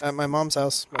couple weeks. at my mom's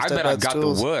house. My I bet I've stepdad's got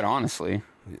tools. the wood. Honestly,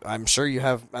 I'm sure you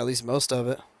have at least most of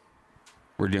it.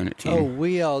 we're doing it, team. Oh,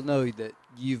 we all know that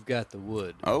you've got the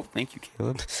wood. Oh, thank you,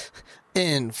 Caleb.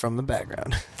 In from the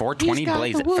background. 420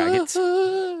 blaze it,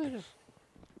 faggots.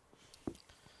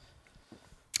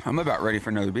 I'm about ready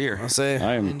for another beer. I'll say.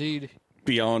 I am Indeed.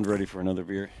 beyond ready for another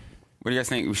beer. What do you guys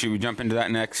think? Should we jump into that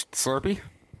next Slurpee?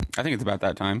 I think it's about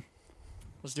that time.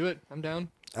 Let's do it. I'm down.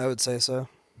 I would say so.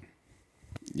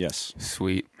 Yes.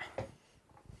 Sweet.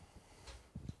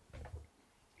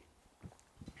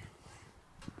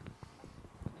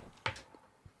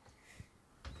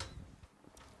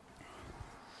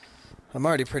 I'm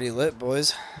already pretty lit,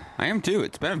 boys. I am too.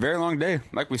 It's been a very long day,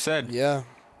 like we said. Yeah.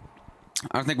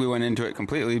 I don't think we went into it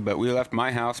completely, but we left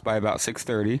my house by about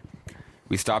 6:30.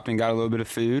 We stopped and got a little bit of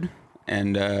food,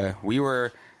 and we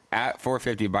were at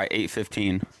 450 by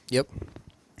 8:15. Yep.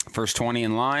 First 20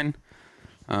 in line.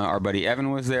 Our buddy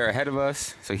Evan was there ahead of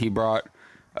us, so he brought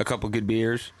a couple good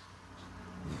beers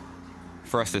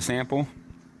for us to sample.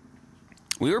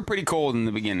 We were pretty cold in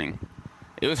the beginning.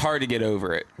 It was hard to get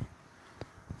over it.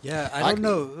 Yeah, I don't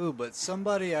know who, but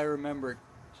somebody I remember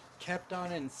kept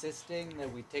on insisting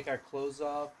that we take our clothes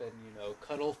off and,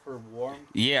 cuddle for warmth.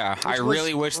 Yeah, I was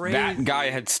really wish that crazy. guy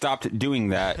had stopped doing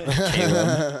that,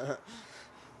 Caleb.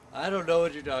 I don't know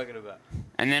what you're talking about.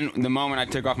 And then the moment I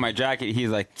took off my jacket, he's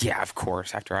like, yeah, of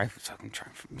course, after I fucking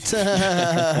tried.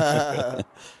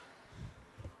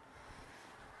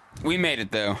 We made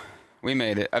it, though. We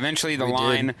made it. Eventually, the We did.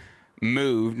 line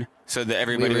moved so that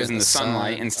everybody were was in in the the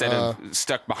sunlight sun. instead of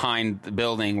stuck behind the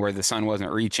building where the sun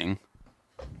wasn't reaching.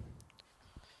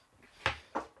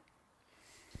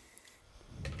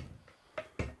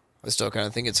 I still kind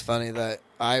of think it's funny that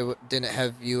I didn't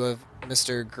have view of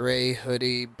Mr. Gray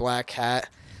hoodie, black hat.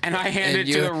 And I handed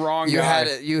you, it to the wrong you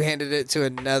guy. You handed it to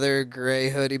another gray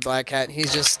hoodie, black hat, and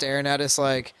he's just staring at us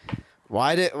like,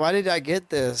 why did I get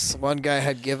this? One guy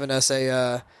had given us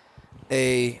a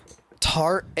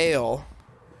tart ale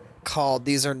called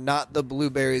 "These Are Not the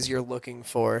Blueberries You're Looking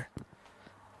For,"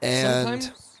 and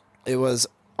Sometimes it was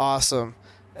awesome.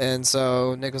 And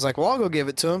so Nick was like, well, I'll go give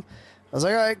it to him. I was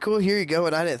like, all right, cool, here you go.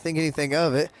 And I didn't think anything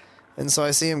of it. And so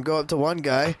I see him go up to one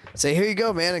guy, say, here you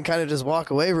go, man, and kind of just walk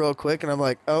away real quick. And I'm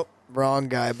like, oh, wrong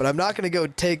guy. But I'm not going to go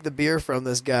take the beer from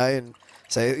this guy and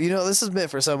say, this is meant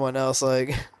for someone else.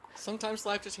 Like, sometimes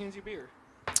life just hands you beer.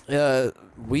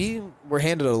 we were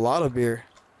handed a lot of beer.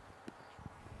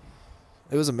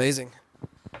 It was amazing.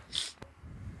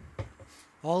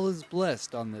 All is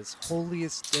blessed on this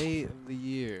holiest day of the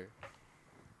year.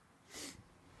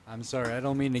 I'm sorry, I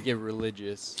don't mean to get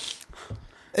religious.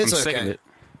 It's I'm okay. sick of it.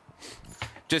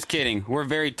 Just kidding. We're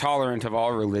very tolerant of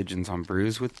all religions on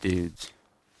Brews with Dudes.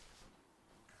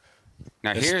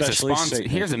 Now here's a Especially sponsor.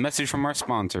 Satan. Here's a message from our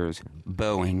sponsors,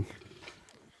 Boeing.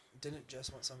 Didn't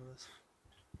Jess want some of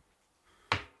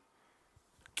this?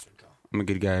 I'm a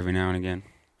good guy every now and again.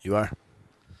 You are.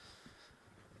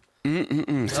 So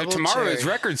Double tomorrow is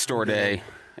cherry. Record Store Day.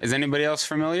 Is anybody else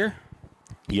familiar?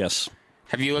 Yes.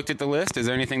 Have you looked at the list? Is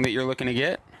there anything that you're looking to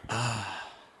get?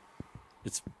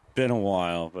 It's been a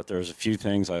while, but there's a few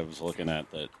things I was looking at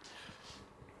that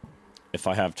if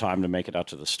I have time to make it out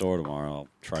to the store tomorrow, I'll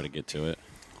try to get to it.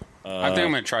 I think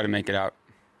I'm going to try to make it out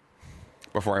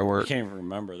before I I work. can't even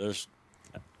remember.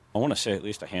 I want to say at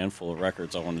least a handful of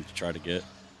records I wanted to try to get.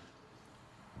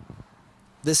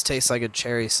 This tastes like a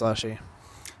cherry slushy.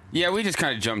 Yeah, we just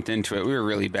kind of jumped into it. We were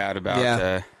really bad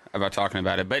about talking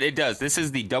about it, but it does. This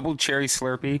is the Double Cherry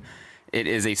Slurpee. It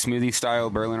is a smoothie style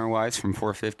Berliner Weiss from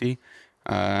 450,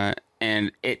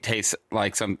 and it tastes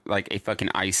like a fucking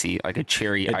icy, like a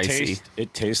cherry icy.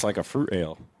 It tastes like a fruit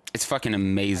ale. It's fucking I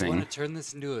amazing. want to turn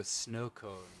this into a snow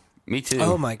cone. Me too.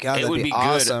 Oh my God, it that'd would be be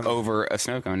awesome. good over a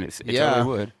snow cone. It Yeah.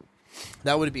 totally would.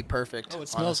 That would be perfect. Oh, it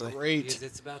smells honestly. great. Because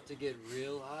it's about to get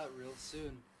real hot real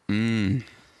soon.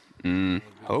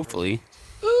 Hopefully.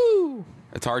 Ooh.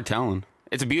 It's hard telling.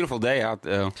 It's a beautiful day out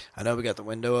though. I know we got the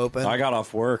window open. I got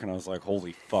off work and I was like,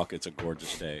 holy fuck, it's a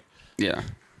gorgeous day. Yeah,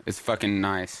 it's fucking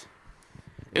nice.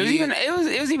 It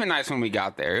was even nice when we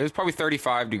got there. It was probably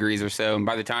 35 degrees or so, and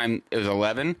by the time it was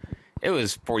 11, It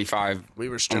was 45. We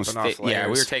were stripping off Yeah, we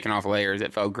were layers. taking off layers.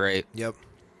 It felt great Yep.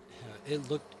 It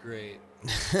looked great.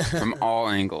 from all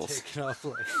angles, Taking off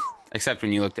like except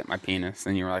when you looked at my penis.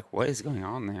 Then you were like, "What is going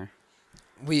on there?"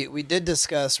 We did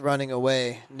discuss running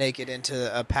away naked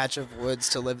into a patch of woods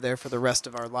to live there for the rest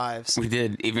of our lives. We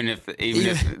did, even if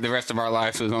the rest of our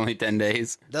lives was only 10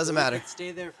 days. Doesn't we matter. could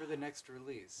stay there for the next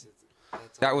release.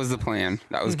 That's That all was the plan.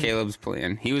 That was Caleb's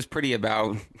plan. He was pretty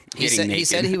about getting naked. He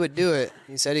said he would do it.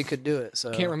 He said he could do it.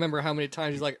 So Can't remember how many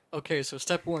times he's like, okay, so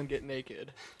step 1, get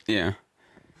naked. Yeah.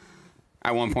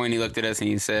 At one point, he looked at us and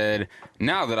he said,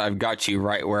 "Now that I've got you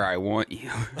right where I want you,"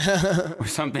 or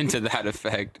something to that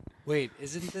effect. Wait,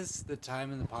 isn't this the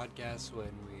time in the podcast when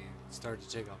we start to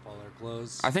take off all our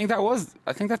clothes? I think that is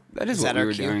Is what that we our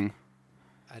were cue? doing.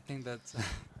 I think that's.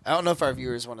 I don't know if our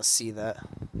viewers want to see that.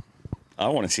 I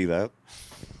want to see that.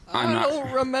 I'm not- I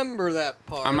don't remember that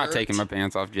part. I'm not taking my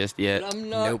pants off just yet. But I'm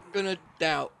not Nope. gonna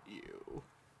doubt you.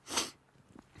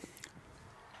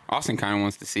 Austin kind of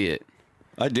wants to see it.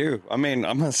 I do. I mean,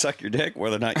 I'm gonna suck your dick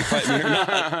whether or not you fight me or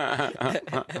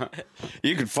not.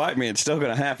 You can fight me; it's still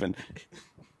gonna happen.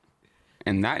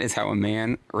 And that is how a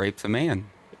man rapes a man.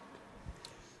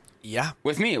 Yeah.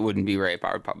 With me, it wouldn't be rape.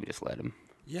 I would probably just let him.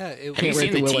 Yeah, it Have you rape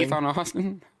seen the the teeth willing. on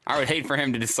Austin? I would hate for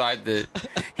him to decide that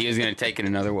he was going to take it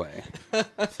another way.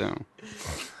 So,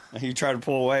 You try to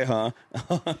pull away, huh?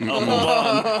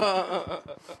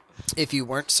 If you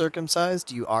weren't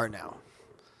circumcised, you are now.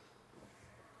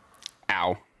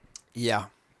 ow. Yeah.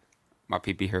 My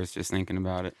pee-pee hurts just thinking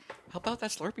about it. How about that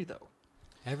Slurpee though?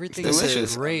 everything It's is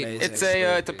delicious. great. Amazing.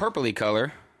 It's a purpley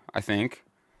color, I think.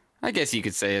 I guess you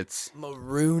could say it's...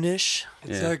 Maroonish.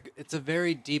 It's a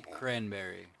very deep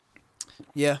cranberry.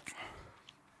 Yeah.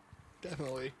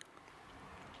 Definitely.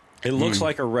 It looks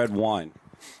like a red wine.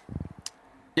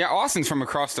 Yeah, Austin's from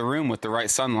across the room with the right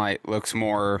sunlight looks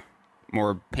more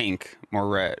pink, more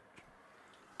red.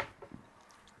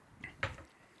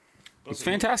 It's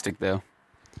fantastic, though.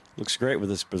 Looks great with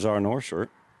this Bizarre Noir shirt.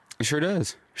 It sure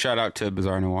does. Shout out to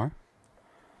Bizarre Noir.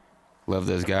 Love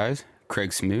those guys.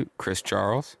 Craig Smoot, Chris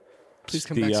Charles, Please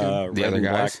come The back soon. red The other and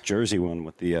guys. black jersey one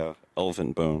with the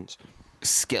elephant bones.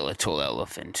 Skeletal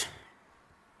Elephant.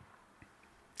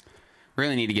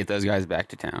 Really need to get those guys back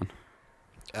to town.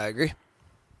 I agree.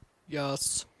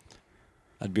 Yes.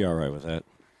 I'd be all right with that.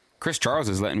 Chris Charles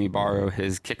is letting me borrow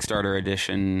his Kickstarter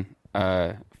edition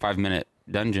 5-minute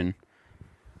dungeon.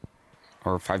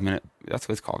 Or 5-minute, that's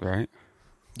what it's called, right?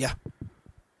 Yeah.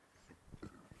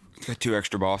 It's got 2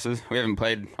 extra bosses. We haven't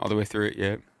played all the way through it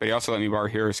yet. But he also let me borrow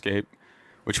Hero Escape,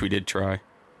 which we did try.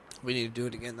 We need to do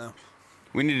it again, though.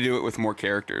 We need to do it with more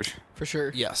characters. For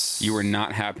sure. Yes. You were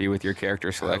not happy with your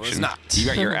character selection. not. You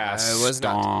got your ass I was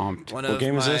not. stomped. One What of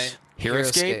game is my this? Hero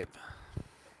Escape?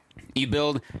 You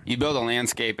build a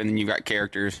landscape and then you've got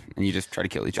characters and you just try to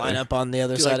kill each Line other. up on the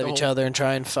other Do side like of the each whole- other and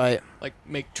try and fight. Like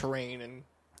make terrain and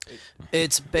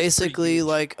It's basically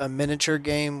like a miniature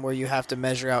game where you have to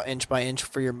measure out inch by inch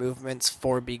for your movements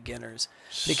for beginners.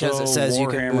 Because so it says you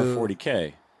can Warhammer move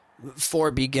 40K. for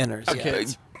beginners. Yeah.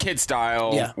 kids. Kid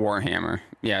style Yeah. Warhammer.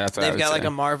 Yeah, that's what I They've would got like say.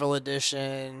 a Marvel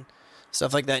edition,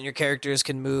 stuff like that, and your characters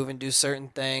can move and do certain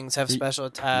things, have special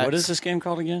attacks. What is this game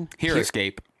called again? Hero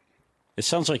Escape. It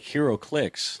sounds like Hero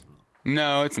Clicks.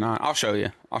 No, it's not. I'll show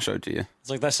you. I'll show it to you. It's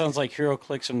like that sounds like Hero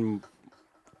Clicks and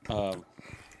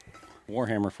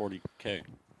Warhammer 40K.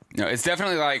 No, it's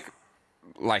definitely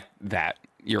like that.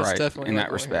 You're It's right definitely in like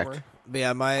that respect. Warhammer. But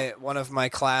yeah, one of my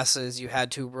classes, you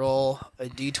had to roll a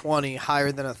d20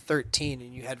 higher than a 13,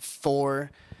 and you had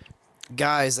 4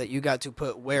 guys that you got to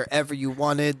put wherever you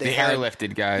wanted. They The had,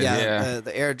 airlifted guys, yeah.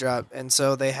 the airdrop. And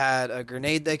so they had a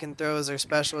grenade they can throw as their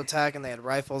special attack, and they had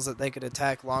rifles that they could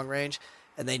attack long range.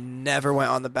 And they never went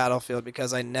on the battlefield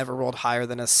because I never rolled higher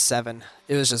than a 7.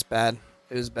 It was just bad.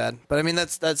 It was bad. But I mean,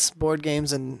 that's board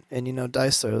games and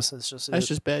dice throws. It's just That's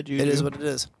just bad juju. It is what it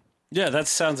is. Yeah, that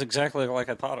sounds exactly like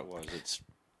I thought it was. It's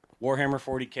Warhammer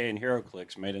 40K and Hero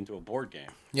Clicks made into a board game.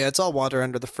 Yeah, it's all water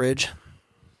under the fridge.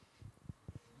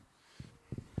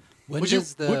 When Would you,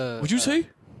 does the would you say?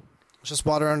 It's just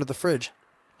water under the fridge.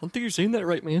 I don't think you're saying that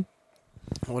right, man.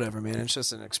 Whatever, man. It's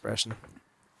just an expression.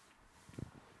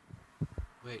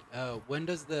 wait? When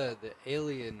does the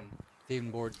alien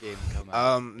themed board game come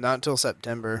out? Not until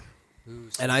September. Ooh,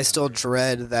 And I still September.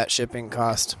 dread that shipping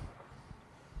cost.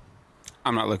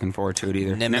 I'm not looking forward to it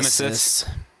either. Nemesis.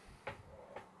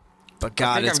 But I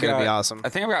God, think it's I've going to be got- awesome. I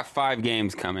think I've got 5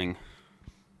 games coming.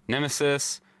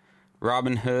 Nemesis,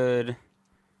 Robin Hood,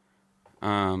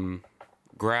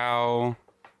 Growl,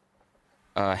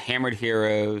 Hammered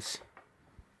Heroes,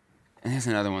 and there's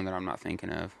another one that I'm not thinking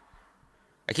of.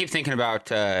 I keep thinking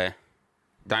about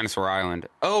Dinosaur Island.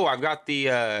 Oh, I've got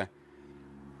the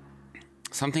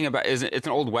something about it's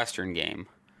an old Western game.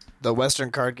 The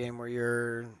Western card game where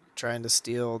you're trying to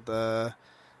steal the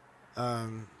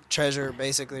treasure,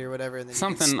 basically, or whatever, and then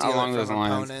Something you can steal along it those from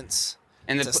lines. opponents.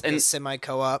 And It's a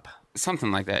semi-co-op.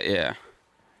 something like that, yeah.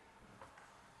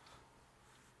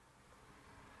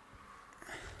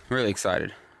 Really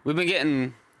excited. We've been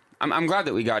getting. I'm glad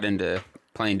that we got into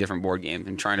playing different board games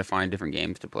and trying to find different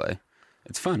games to play.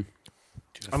 It's fun.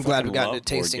 Dude, I I'm glad we fucking got love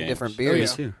into board tasting games. different Me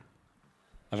beers. too.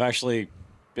 I've actually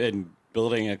been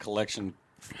building a collection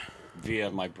via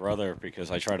my brother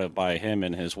because I try to buy him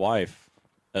and his wife,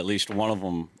 at least one of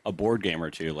them, a board game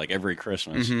or two, like every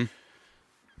Christmas. Mm-hmm.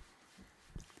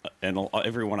 And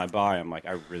every one I buy, I'm like,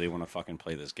 I really want to fucking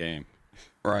play this game.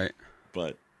 Right.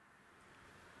 But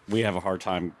we have a hard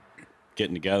time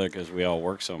getting together because we all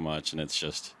work so much, and it's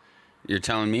just... You're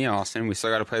telling me, Austin, we still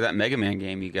got to play that Mega Man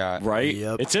game you got. Right?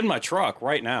 Yep. It's in my truck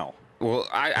right now. Well,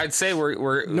 I'd say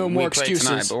we're No we more play excuses.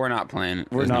 tonight, but we're not playing.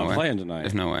 We're There's no not way. playing tonight.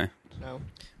 There's no way. No.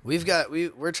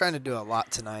 We're trying to do a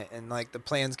lot tonight, and like the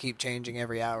plans keep changing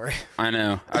every hour. I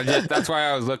know. That's why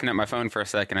I was looking at my phone for a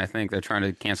second. I think they're trying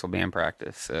to cancel band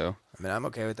practice, so I mean, I'm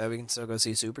okay with that. We can still go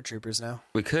see Super Troopers now.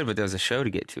 we could, but there's a show to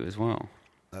get to as well.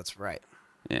 That's right.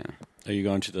 Yeah, Are you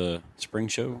going to the spring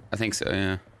show? I think so.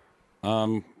 Yeah.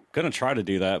 Gonna try to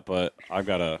do that, but I've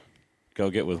got to go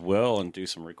get with Will and do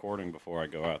some recording before I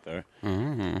go out there.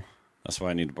 Mm-hmm. That's why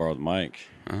I need to borrow the mic.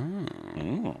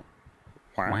 Oh.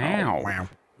 Wow. Wow.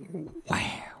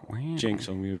 Wow. Jinx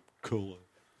on me cola.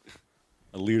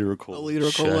 A liter of cola. A liter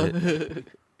of Shut cola.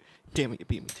 Damn it, you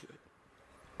beat me to it.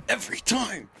 Every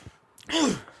time.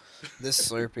 This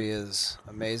Slurpee is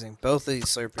amazing. Both of these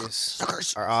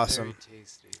Slurpees are awesome. Very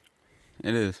tasty.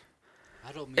 It is.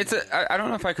 I don't mean It's a. I don't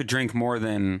know if I could drink more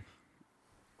than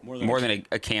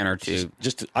a can or two.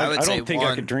 Just I I would say don't think I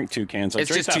one. could drink 2 cans. I It's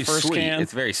drank just that too first sweet. can,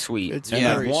 It's very sweet. It's and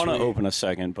very I want to sweet. open a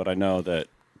second, but I know that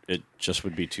it just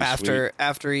would be too sweet.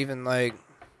 After even like,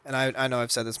 and I know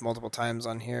I've said this multiple times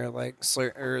on here, like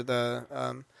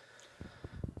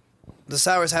the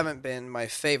sours haven't been my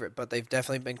favorite, but they've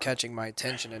definitely been catching my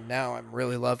attention, and now I'm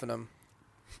really loving them.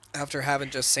 After having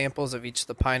just samples of each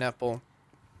the pineapple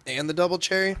and the double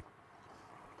cherry,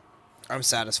 I'm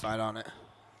satisfied on it.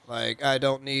 Like, I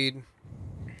don't need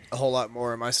a whole lot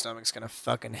more, or my stomach's gonna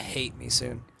fucking hate me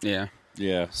soon. Yeah.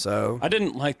 Yeah. So I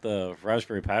didn't like the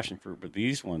raspberry passion fruit, but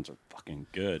these ones are fucking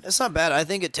good. it's not bad. I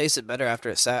think it tasted better after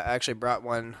it sat. I actually brought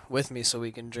one with me so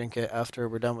we can drink it after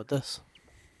we're done with this.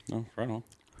 No, right on.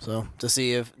 So to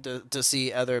see if to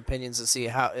see other opinions, to see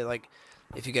how like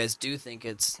if you guys do think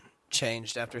it's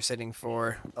changed after sitting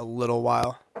for a little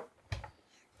while.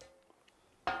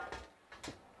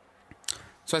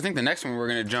 So I think the next one we're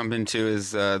going to jump into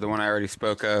is the one I already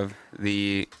spoke of,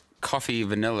 the coffee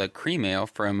vanilla cream ale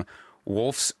from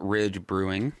Wolf's Ridge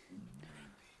Brewing.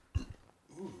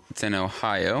 It's in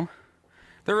Ohio.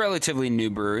 They're a relatively new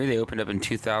brewery. They opened up in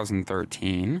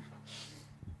 2013.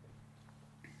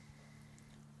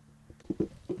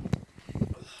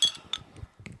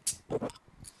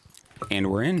 And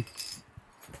we're in.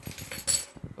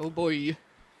 Oh boy.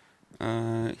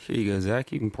 Here you go,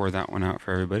 Zach. You can pour that one out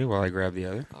for everybody while I grab the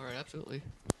other. All right, absolutely.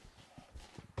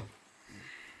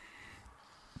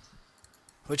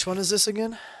 Which one is this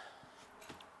again?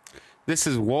 This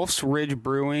is Wolf's Ridge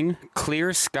Brewing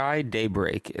Clear Sky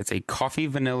Daybreak. It's a coffee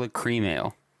vanilla cream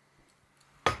ale.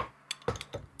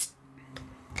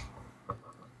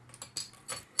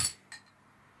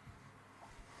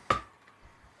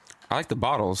 I like the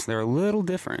bottles. They're a little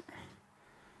different.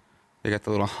 They got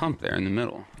the little hump there in the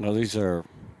middle. No, these are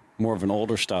more of an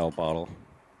older style bottle.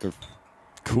 They're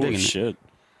cool digging as it. shit.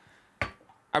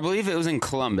 I believe it was in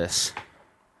Columbus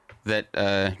that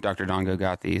Dr. Dongo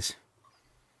got these.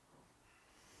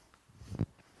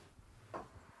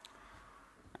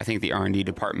 I think the R&D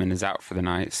department is out for the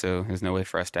night, so there's no way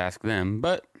for us to ask them.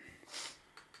 But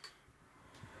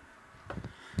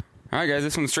all right, guys,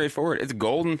 this one's straightforward. It's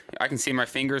golden. I can see my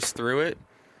fingers through it.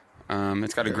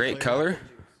 It's got a great color.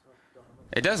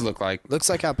 It does look like Looks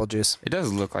like apple juice. it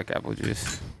does look like apple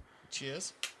juice.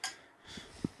 Cheers.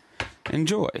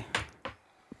 Enjoy.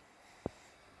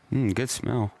 Good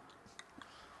smell.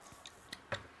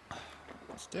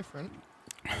 It's different.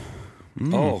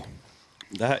 Oh,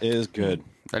 that is good.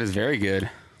 That is very good.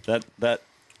 That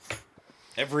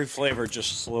every flavor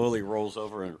just slowly rolls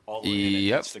over and all the way in. It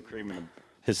Yep. hits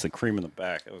the cream in the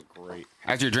back. That was great.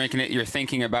 As you're drinking it, you're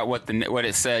thinking about what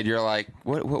it said. You're like,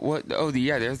 what? Oh,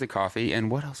 yeah, there's the coffee. And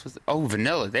what else was? Oh,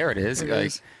 vanilla. There it is. There it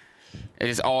is.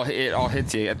 It all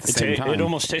hits you at the same time. It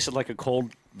almost tasted like a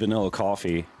cold vanilla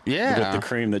coffee. Yeah. With the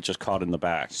cream that just caught in the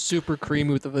back. Super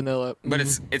creamy with the vanilla. But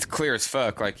it's clear as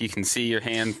fuck. Like you can see your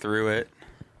hand through it.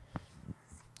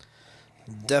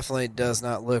 Definitely does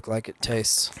not look like it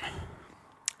tastes.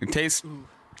 It tastes.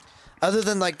 Other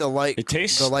than like the light, It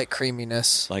tastes the light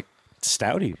creaminess. like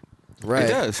stouty. Right. It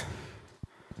does.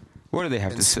 What do they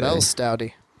have It to say? smells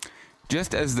stouty.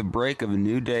 Just as the break of a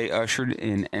new day ushered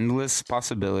in endless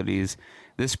possibilities,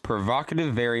 this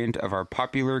provocative variant of our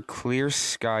popular Clear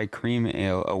Sky Cream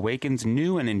Ale awakens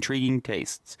new and intriguing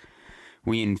tastes.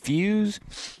 We infuse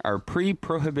our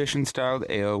pre-prohibition styled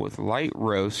ale with light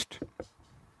roast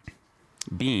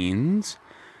beans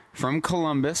from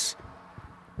Columbus.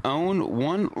 Own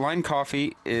one line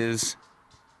coffee is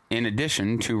in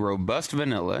addition to robust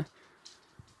vanilla.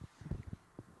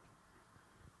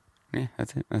 Yeah,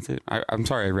 that's it. That's it. I'm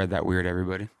sorry I read that weird,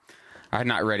 everybody. I had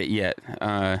not read it yet.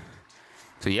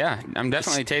 So yeah, I'm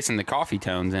definitely tasting the coffee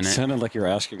tones in It it. sounded like you were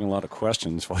asking a lot of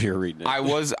questions while you were reading it. I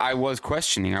was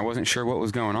questioning. I wasn't sure what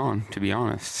was going on, to be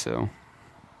honest. So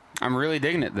I'm really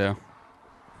digging it, though.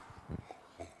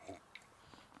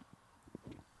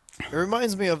 It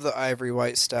reminds me of the Ivory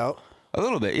White Stout. A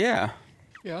little bit, yeah.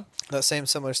 Yeah. That same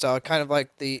similar style, kind of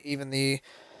like the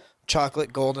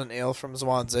chocolate golden ale from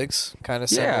Zwanzig's, kind of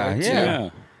similar. Yeah.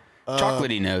 to-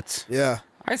 Chocolatey notes. yeah,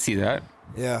 I see that.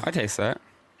 yeah. I taste that.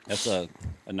 That's a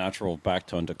natural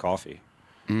backtone to coffee.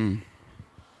 Damn,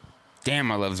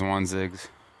 I love Zwanzig's.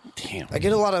 Damn. I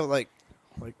get a lot of like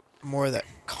more of that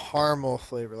caramel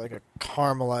flavor, like a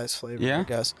caramelized flavor, Yeah? I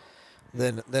guess,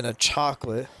 than a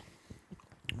chocolate.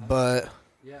 But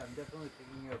Yeah, I'm definitely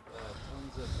picking up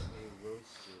tons of a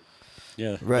roasted.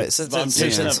 Yeah. right, since I'm it's,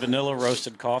 tasting since that vanilla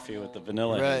roasted coffee with the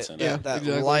vanilla right, hints in it. yeah, that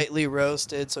exactly. lightly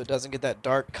roasted, so it doesn't get that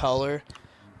dark color.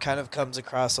 Kind of comes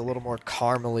across a little more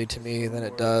caramely to me than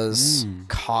it does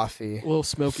coffee. A little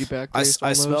smoky back I taste.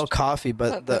 smell almost. coffee,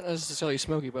 but Not necessarily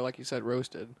smoky, but like you said,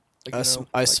 roasted. Like,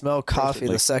 I smell coffee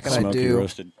the Like second I smoky do.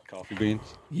 roasted coffee beans.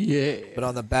 Yeah. But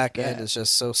on the back end, Yeah. it's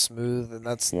just so smooth, and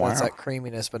that's Wow. that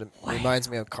creaminess. But it reminds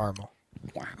me of caramel.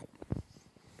 Wow.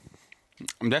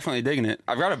 I'm definitely digging it.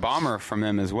 I've got a bomber from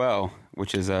them as well,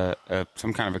 which is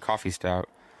some kind of a coffee stout.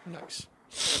 Nice.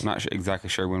 I'm not exactly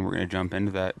sure when we're going to jump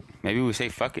into that. Maybe we say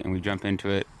fuck it and we jump into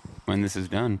it when this is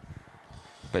done.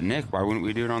 But Nick, why wouldn't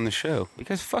we do it on the show?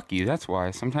 Because fuck you, that's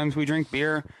why. Sometimes we drink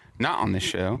beer not on the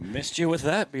show. Missed you with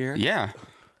that beer. Yeah.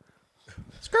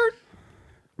 Skirt.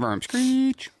 Verm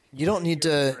screech. You don't need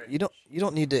to. You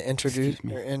don't need to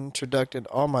introduct in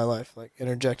all my life, like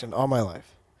interject in all my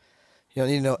life. You don't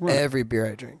need to know Right. every beer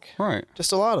I drink. Right.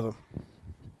 Just a lot of them.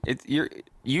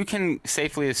 You can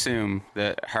safely assume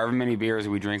that however many beers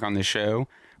we drink on the show,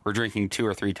 we're drinking 2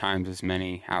 or 3 times as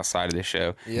many outside of the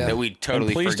show. Yeah. That we totally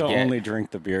And please forget. don't only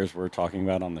drink the beers we're talking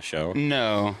about on the show.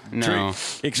 No.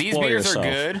 These explore beers yourself. are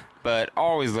good, but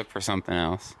always look for something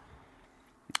else.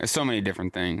 There's so many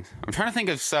different things. I'm trying to think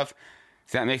of stuff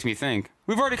that makes me think.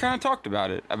 We've already kind of talked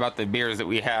about it, about the beers that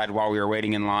we had while we were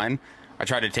waiting in line. I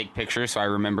tried to take pictures so I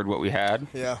remembered what we had.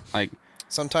 Yeah. Like,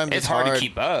 Sometimes it's hard to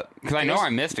keep up because I know I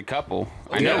missed a couple.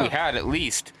 I know yeah. we had at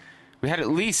least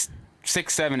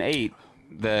 6, 7, 8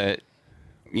 that,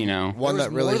 One There that was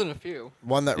really more than a few.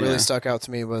 one that really Yeah. stuck out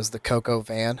to me was the Cocoa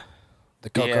Van, the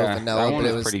Cocoa Yeah, Vanilla, that one but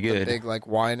it was was pretty the good. big like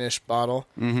wine-ish bottle.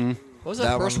 What was that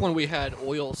That first one- one we had?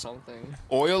 Oil something.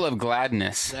 Oil of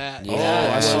Gladness. That. Yeah.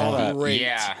 Oh, I saw that. Great.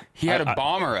 Yeah, he had a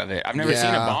bomber of it. I've never seen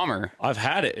a Yeah. bomber. I've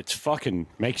had it. It's fucking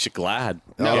makes you glad.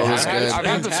 No, it was I've good.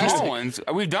 had the small Fantastic. ones.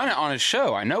 We've done it on a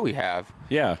show. I know we have.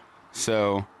 Yeah.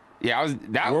 So,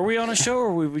 yeah, Were we on a show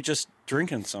or were we just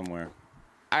drinking somewhere?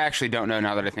 I actually don't know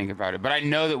now that I think about it, but I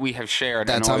know that we have shared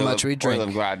That's an how oil much of, we drink. Oil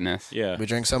of Gladness. Yeah. We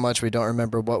drink so much we don't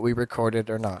remember what we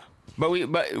recorded or not. But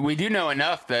we do know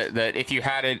enough that if you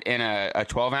had it in a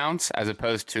 12 ounce as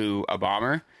opposed to a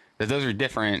bomber, that those are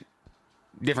different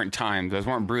times. Those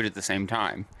weren't brewed at the same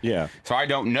time. Yeah. So I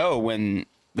don't know when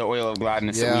the Oil of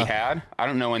Gladness that Yeah. we had. I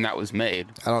don't know when that was made.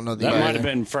 I don't know the That year. might have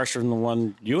been fresher than the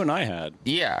one you and I had.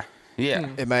 Yeah.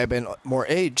 It may have been more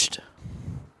aged.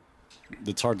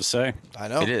 It's hard to say. I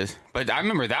know. It is. But I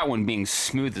remember that one being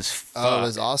smooth as fuck. Oh, it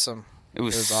was awesome. It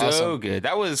was so awesome. good.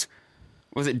 That was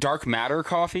it Dark Matter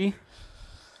coffee?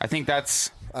 I think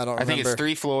that's. I don't I think it's remember.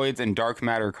 3 Floyds and Dark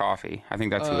Matter coffee. I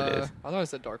think that's who it is. I thought it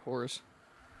was the Dark Horse.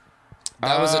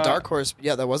 That was a dark horse.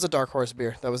 Yeah, that was a dark horse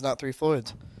beer. That was not Three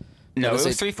Floyds. No, it is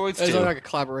was it- 3 Floyds It's too. like a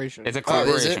collaboration. It's a Oh,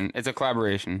 is it? collaboration. It's a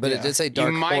collaboration. But it did say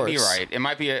dark you might horse. be right. It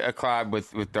might be a collab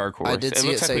with Dark Horse. I did it see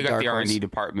looks it like say we got Dark the R&D Horse.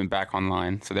 department back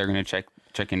online, so they're going to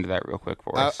check into that real quick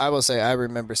for us. I will say I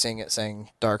remember seeing it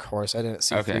saying Dark Horse. I didn't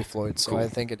see Okay, Three Floyds, so cool. I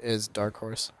think it is Dark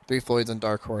Horse. Three Floyds and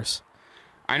Dark Horse.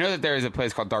 I know that there is a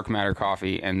place called Dark Matter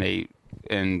Coffee, and they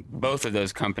and both of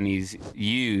those companies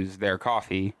use their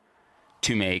coffee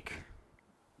to make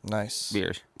Nice.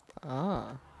 beers.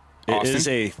 Ah. It Austin? is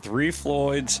a Three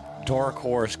Floyds Dark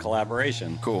Horse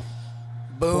collaboration. Cool.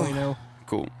 Boom.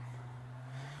 Cool.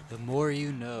 The more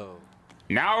you know.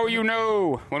 Now you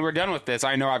know. When we're done with this,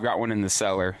 I know I've got one in the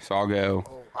cellar, so I'll go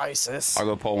ISIS.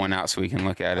 pull one out so we can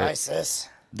look at it. ISIS.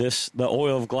 The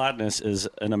Oil of Gladness is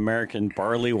an American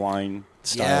barley wine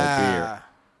style Yeah.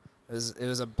 It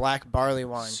was a black barley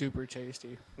wine. Super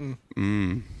tasty.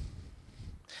 It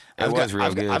I've was got, real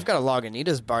I've good. Got, I've got a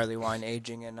Lagunitas barley wine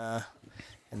aging in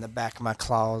the back of my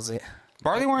closet.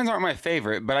 Barley wines aren't my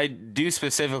favorite, but I do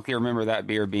specifically remember that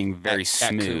beer being very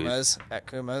smooth. At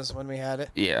Kuma's when we had it.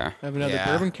 Yeah. I have another Yeah.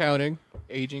 bourbon counting,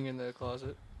 aging in the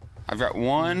closet. I've got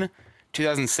one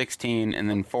 2016 and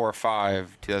then 4 or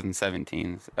 5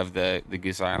 2017 of the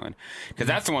Goose Island. Because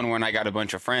that's the one when I got a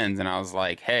bunch of friends and I was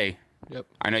like, hey, Yep.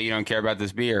 I know you don't care about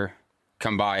this beer.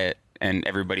 Come buy it. And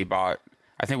everybody bought.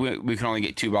 I think we could only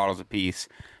get 2 bottles apiece.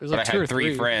 was But like I 2 or had 3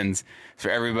 3. friends. So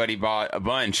everybody bought a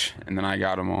bunch and then I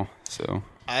got them all. So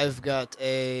I've got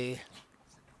a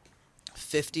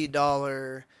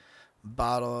 $50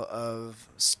 bottle of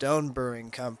Stone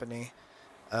Brewing Company.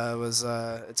 It's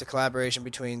a collaboration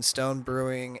between Stone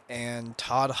Brewing and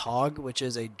Todd Hogg, which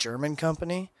is a German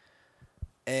company,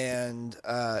 and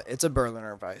it's a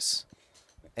Berliner Weiss.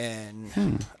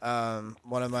 And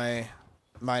one of mine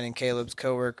and Caleb's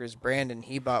coworkers, Brandon,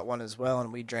 he bought one as well,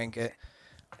 and we drank it,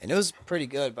 and it was pretty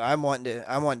good. But I'm wanting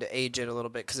to age it a little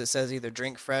bit because it says either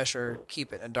drink fresh or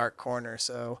keep it in a dark corner.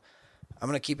 So I'm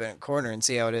gonna keep it in a corner and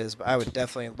see how it is. But I would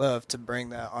definitely love to bring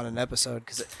that on an episode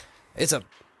because it's a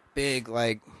big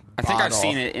I think I've bottle.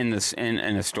 seen it in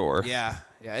a store. Yeah,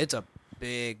 it's a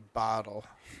big bottle.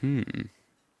 And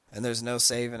there's no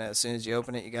saving it. As soon as you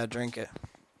open it, you gotta drink it.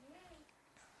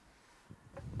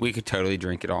 We could totally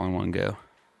drink it all in one go.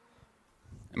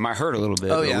 It might hurt a little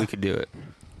bit, Oh, but yeah. we could do it.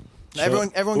 Everyone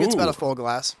gets about Ooh. a full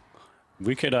glass.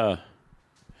 We could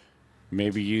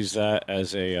maybe use that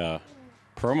as a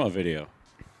promo video.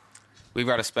 We've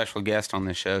got a special guest on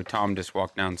this show. Tom just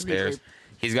walked downstairs. Great.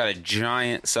 He's got a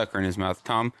giant sucker in his mouth.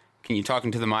 Tom, can you talk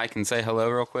into the mic and say hello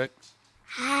real quick?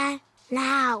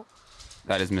 Hello.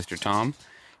 That is Mr. Tom.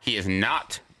 He is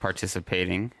not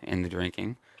participating in the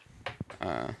drinking,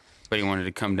 but he wanted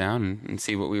to come down and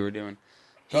see what we were doing.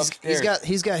 He's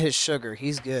got his sugar.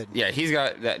 He's good. Yeah, he's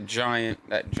got that giant.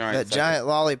 That sucker. giant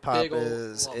lollipop Big old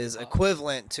is lollipop.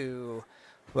 equivalent to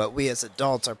what we as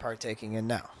adults are partaking in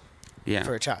now Yeah,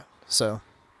 for a child. So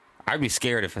I'd be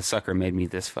scared if a sucker made me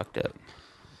this fucked up.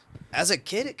 as a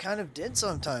kid, it kind of did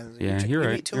sometimes. Yeah, you you're you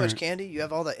right, eat too you're much right. candy, you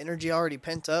have all that energy already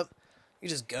pent up. You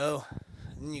just go,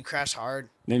 and then you crash hard.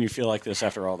 Then you feel like this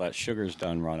after all that sugar's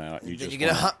done run out. You Then just you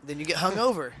get wanna- then you get hung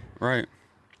over. Right.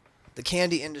 The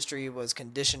candy industry was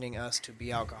conditioning us to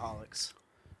be alcoholics.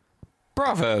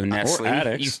 Bravo, Nestle.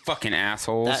 addicts. You fucking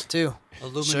assholes. That too.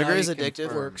 Illuminati Sugar is addictive.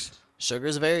 confirmed. Works. Sugar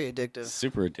is very addictive.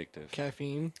 super addictive.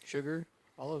 Caffeine, sugar,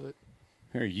 all of it.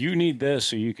 Here, you need this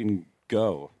so you can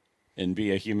go and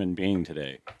be a human being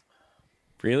today.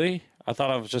 Really? I thought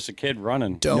I was just a kid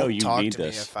running. Don't no, you talk need to me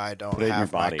this. if I don't Put it in your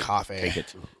have my body. coffee. Take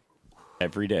it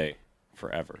every day,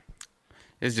 forever.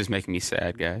 It's just making me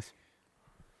sad, guys.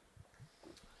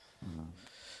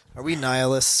 Are we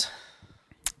nihilists?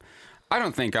 I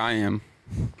don't think I am.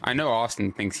 I know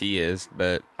Austin thinks he is,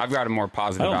 but I've got a more I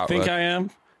positive don't outlook. think I am,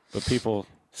 but people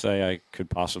say I could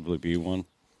possibly be one.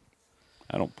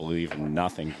 I don't believe in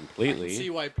nothing See completely.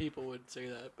 why people would say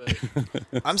that,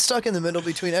 but I'm stuck in the middle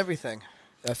between everything.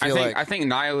 I feel I think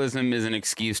nihilism is an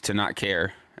excuse to not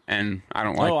care, and I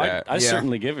don't Oh, like that. I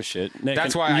certainly give a shit. Nick,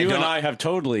 That's why I you and don't- I have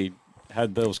totally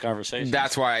had those conversations.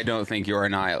 That's why I don't think you're a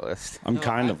nihilist. I'm No,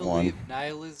 kind I of one. believe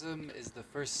nihilism is the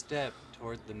first step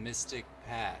toward the mystic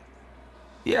path.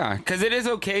 Yeah, because it is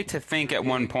okay to think at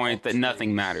one point that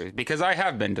nothing matters. Because I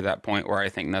have been to that point where I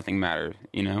think nothing matters,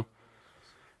 you know?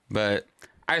 But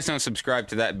I just don't subscribe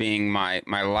to that being my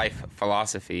life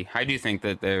philosophy. I do think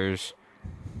that there's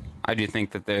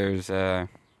the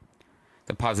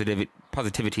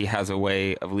positivity has a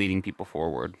way of leading people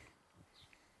forward.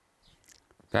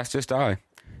 That's just I.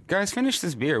 Guys, finish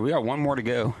this beer. We got one more to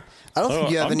go. I don't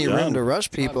think you have I'm any done. room to rush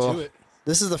I'm to people. it.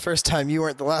 This is the first time you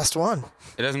weren't the last one.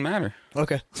 It doesn't matter.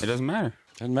 Okay. It doesn't matter.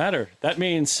 Doesn't matter. That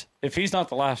means if he's not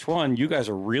the last one, you guys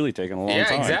are really taking a long Yeah,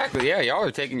 time. exactly. Yeah, y'all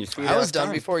are taking your sweet I was ass done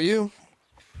time. before you,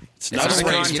 It's It's not not a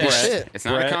a race, contest. Brett. It's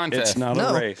not a Brett, contest. It's not No.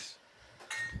 a race.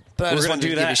 but I We're just going wanted to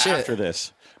do to give you that shit. after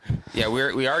this. Yeah, we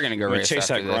are gonna go We're going race to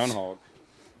chase after that this. groundhog.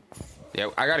 Yeah,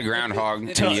 I got a groundhog in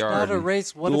It's the not yard. a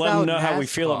race. What Let about him know how we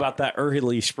feel NASCAR? about that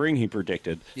early spring he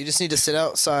predicted. You just need to sit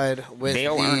outside with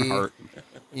Dale the Earnhardt.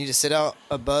 You need to sit out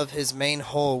above his main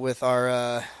hole with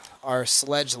our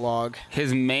sledge log.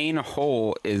 His main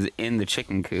hole is in the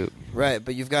chicken coop. Right,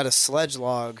 but you've got a sledge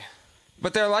log.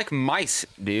 But they're like mice,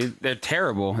 dude. They're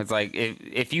terrible. It's like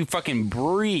if you fucking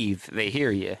breathe, they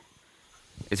hear you.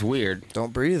 It's weird.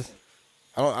 Don't breathe.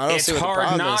 I don't It's see what the hard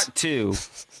problem not is.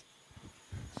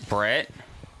 to. Brett.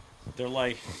 They're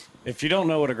like, if you don't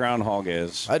know what a groundhog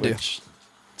is, I do. which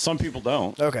some people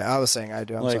don't. Okay, I was saying I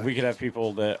do. I'm Like sorry. we could have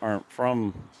people that aren't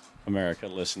from America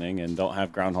listening and don't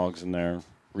have groundhogs in their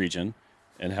region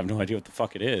and have no idea what the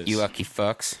fuck it is. You lucky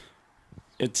fucks.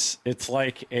 It's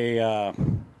like a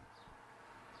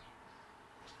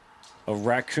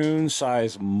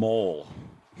raccoon-sized mole.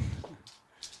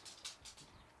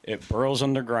 It burrows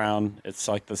underground. It's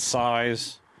like the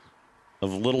size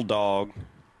of a little dog,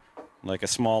 like a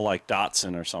small like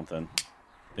Dachshund or something.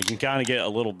 They can kind of get a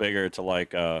little bigger to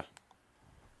like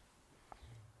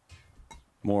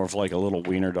more of like a little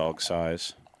wiener dog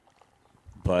size.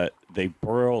 But they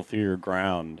burrow through your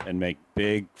ground and make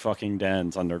big fucking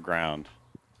dens underground.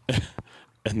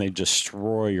 And they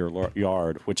destroy your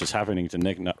yard, which is happening to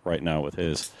Nick right now with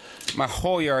his. My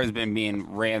whole yard has been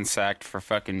being ransacked for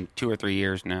fucking 2 or 3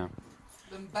 years now.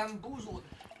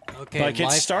 Okay, Like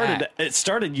life it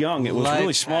started young. It was Life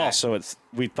really small, hack. so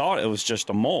we thought it was just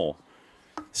a mole.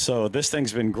 So this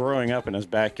thing's been growing up in his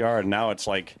backyard, and now it's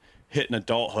like hitting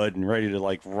adulthood and ready to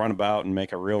like run about and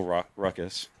make a real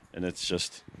ruckus. And it's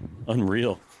just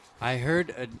unreal. I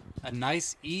heard a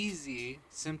nice, easy,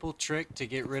 simple trick to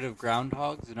get rid of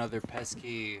groundhogs and other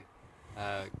pesky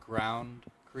ground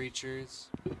creatures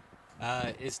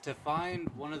is to find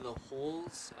one of the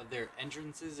holes of their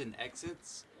entrances and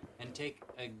exits and take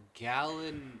a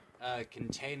gallon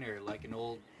container, like an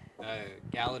old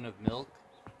gallon of milk,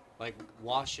 like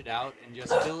wash it out and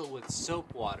just fill it with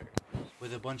soap water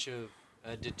with a bunch of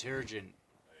detergent.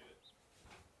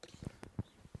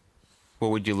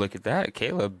 Well, would you look at that,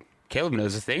 Caleb? Caleb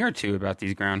knows a thing or two about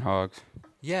these groundhogs.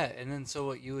 Yeah, and then so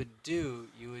what you would do,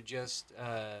 you would just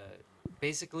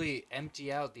basically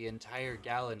empty out the entire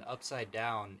gallon upside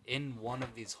down in one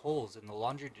of these holes, and the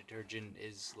laundry detergent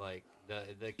is like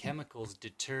the chemicals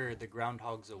deter the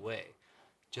groundhogs away,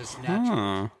 just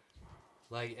naturally.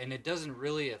 Like, and it doesn't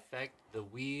really affect the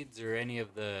weeds or any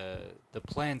of the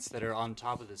plants that are on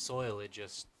top of the soil. It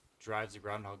just drives the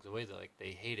groundhogs away.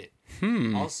 They hate it.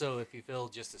 Also, if you fill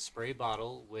just a spray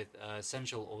bottle with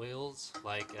essential oils,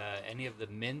 like any of the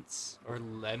mints or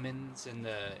lemons in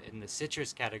the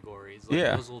citrus categories, like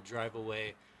Yeah. those will drive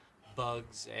away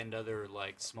bugs and other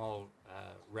like small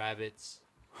rabbits.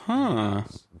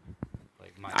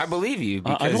 Like mice. I believe you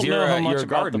I because don't you're know how a, much you're a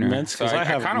about the gardener. mints, So 'cause I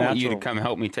have kind of want you to natural- come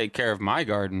help me take care of my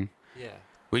garden. Yeah.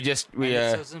 We And it's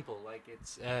so simple. Like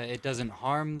it doesn't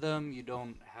harm them. You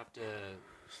don't have to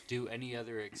do any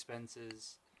other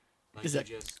expenses. Like Is you that-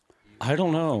 just I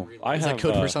don't know. I Is have that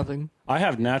code for something? I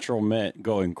have natural mint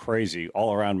going crazy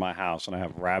all around my house, and I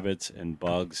have rabbits and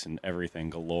bugs and everything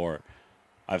galore.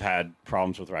 I've had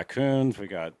problems with raccoons. We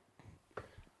got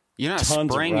You're not tons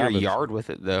of spraying your rabbits. yard with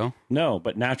it, though. no,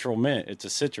 but natural mint. It's a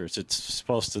citrus. It's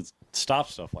supposed to stop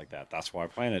stuff like that. That's why I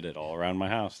planted it all around my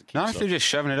house. To keep Not if stuff. you're just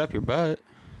shoving it up your butt.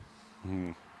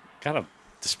 Gotta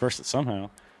disperse it somehow.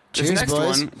 This Cheers, next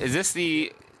boys. one,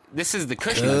 this is the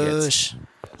Kush Nuggets. Kush.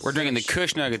 We're drinking the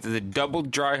Kush Nuggets. It's a double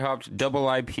dry hopped double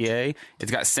IPA.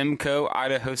 It's got Simcoe,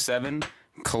 Idaho 7,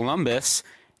 Columbus,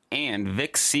 and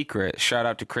Vic's Secret. Shout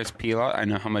out to Chris Pilot. I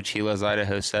know how much he loves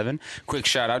Idaho 7. Quick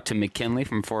shout out to McKinley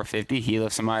from 450. He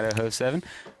loves some Idaho 7.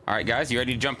 All right, guys, you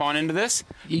ready to jump on into this?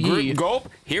 Yeah. Group gulp.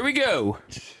 Here we go.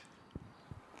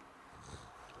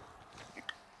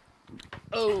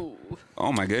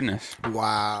 Oh my goodness.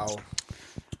 Wow.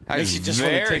 That Makes is you just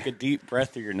want to very- take a deep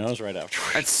breath through your nose right after.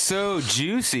 That's so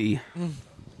juicy.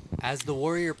 As the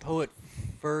warrior poet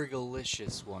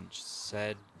Fergalicious once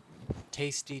said,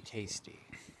 tasty, tasty.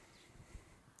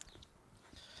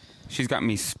 She's got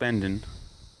me spending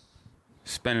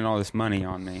all this money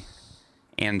on me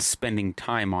and spending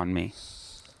time on me.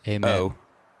 Amen.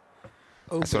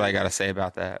 That's what I got to say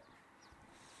about that.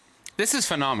 This is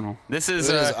phenomenal. This is,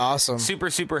 It is awesome. Super,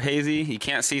 super hazy. You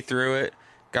can't see through it.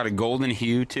 Got a golden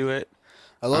hue to it.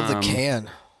 I love the can.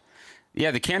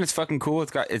 Yeah, the can is fucking cool.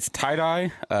 It's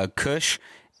tie-dye. Kush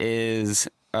is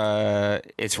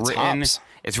it's written hops.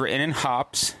 It's written in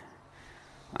hops.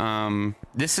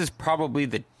 This is probably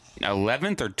the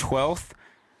 11th or 12th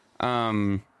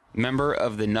member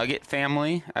of the Nugget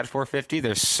family at 450.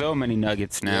 There's so many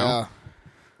Nuggets now.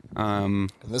 Yeah.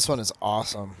 And this one is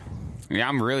awesome. Yeah,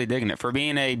 I'm really digging it. For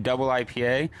being a double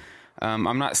IPA,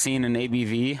 I'm not seeing an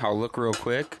ABV. I'll look real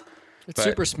quick. It's but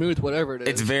super smooth, whatever it is.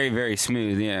 It's very, very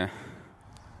smooth, yeah.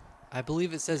 I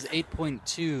believe it says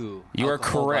 8.2. You are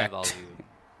alcohol by correct. volume.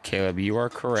 Caleb, you are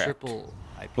correct. Triple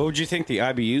IPA. What would you think the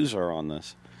IBUs are on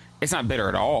this? It's not bitter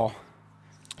at all.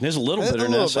 There's a little There's a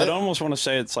little bitterness. bit. I'd almost want to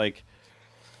say it's like,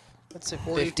 Let's say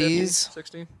 40, 50, 50s.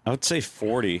 60. I would say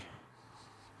 40.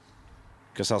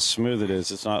 Because how smooth it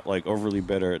is. It's not like overly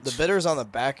bitter. The It's, bitter's on the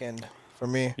back end for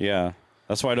me. yeah.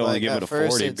 That's why I don't want to Like, give at it a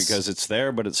first 40 it's- because it's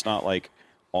there, but it's not like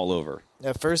all over.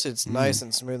 At first, it's nice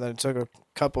and smooth. I took a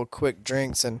couple quick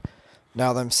drinks, and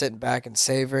now that I'm sitting back and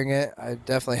savoring it, I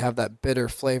definitely have that bitter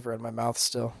flavor in my mouth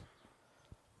still.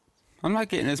 I'm not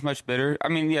getting as much bitter. I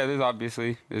mean, yeah, there's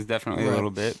definitely a Right. little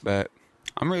bit, but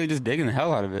I'm really just digging the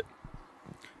hell out of it.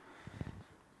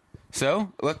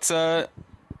 So let's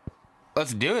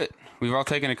do it. We've all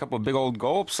taken a couple of big old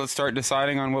gulps. Let's start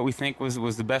deciding on what we think was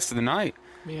the best of the night.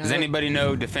 Yeah, Does I- anybody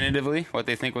know definitively what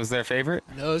they think was their favorite?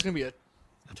 No, it's gonna be a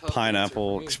tough Pineapple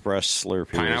answer for me. Express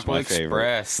Slurpee Pineapple was my favorite.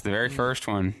 Express, the very first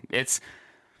one.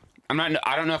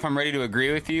 I don't know if I'm ready to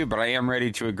agree with you, but I am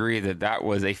ready to agree that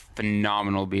was a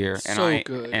phenomenal beer, and So I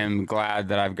good. am glad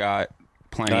that I've got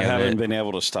plenty I of haven't it. been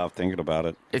able to stop thinking about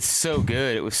it. It's so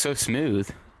good. It was so smooth,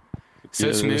 so Yeah, it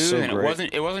was smooth, so and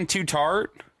great. it wasn't too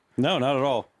tart. No, not at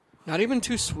all. Not even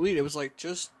too sweet. It was like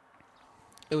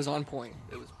it was on point.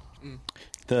 It was.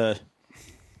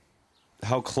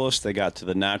 How close they got to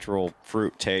the natural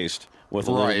fruit taste with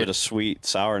a little Right. bit of sweet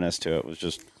sourness to it was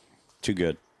just too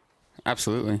good.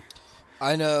 Absolutely.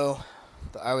 I know.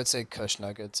 I would say Kush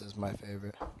Nuggets is my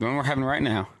favorite. The one we're having right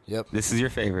now. Yep. This is your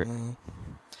favorite.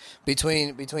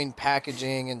 Between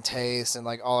packaging and taste and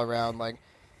like all around, like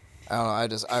I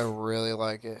don't know, I really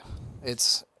like it.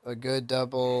 It's a good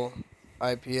double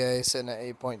IPA sitting at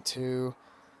 8.2.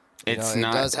 It's it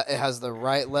not. it has the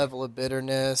right level of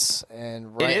bitterness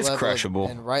and right is level crushable.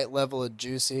 and right level of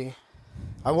juicy.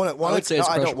 I would say it's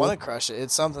I don't crushable. want to crush it.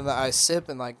 It's something that I sip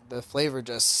and like the flavor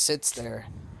just sits there.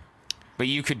 But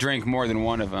you could drink more than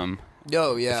one of them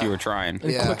Oh yeah. if you were trying.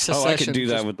 In Yeah. quick Oh, I succession, could do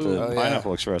that just with boom. the Oh, yeah.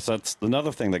 Pineapple Express. That's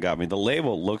another thing that got me. The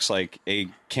label looks like a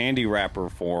candy wrapper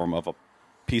form of a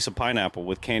piece of pineapple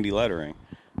with candy lettering.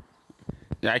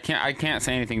 Yeah, I can't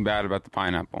say anything bad about the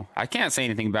pineapple. I can't say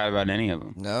anything bad about any of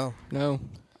them. No. No.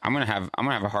 I'm gonna have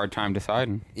a hard time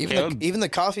deciding. Caleb? Even the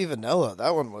coffee vanilla,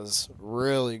 that one was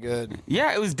really good.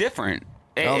 Yeah, it was different.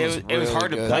 It That was was it was really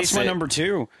hard to good. place That's my it. number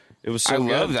 2. It was so I good.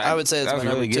 love that. I would say it's that my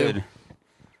was really number 2. good.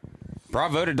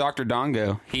 Bravo to Dr.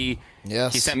 Dongo. He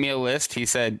Yes. sent me a list. He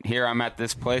said, "Here, I'm at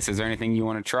this place. Is there anything you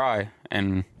want to try?"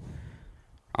 And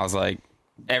I was like,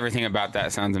 "Everything about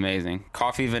that sounds amazing.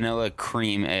 Coffee, vanilla,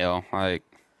 cream ale. Like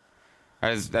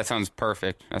that sounds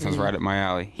perfect. That sounds right up my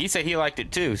alley." He said he liked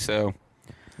it too. So,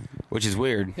 which is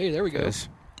weird. Hey, there we go. 'cause-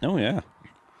 Oh, yeah.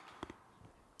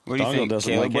 What do you Dongo think,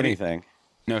 doesn't Caleb? like What do you- anything.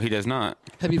 No, he does not.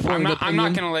 Have you I'm formed not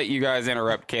opinion? going to let you guys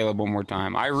interrupt Caleb one more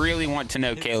time. I really want to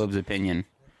know Caleb's opinion.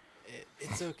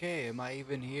 It's okay. Am I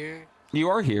even here? You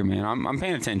are here, man. I'm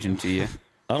paying attention to you.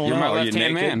 I don't You're know. my Are you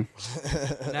left-hand naked?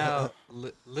 man. Now,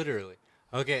 literally.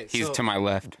 Okay, He's so to my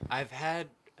left. I've had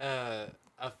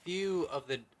a few of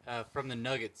the from the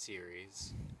Nugget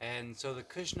series, and so the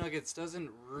Kush Nuggets doesn't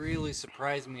really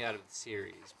surprise me out of the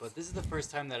series. But this is the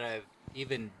first time that I've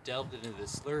even delved into the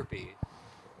Slurpee,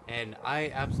 and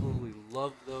I absolutely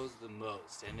love those the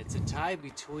most. And it's a tie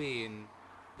between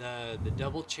the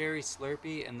double cherry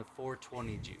Slurpee and the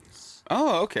 420 juice.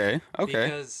 Oh, okay. Okay.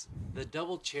 Because the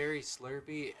double cherry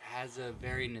Slurpee has a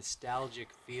very nostalgic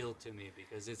feel to me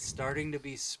because it's starting to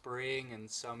be spring and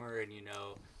summer, and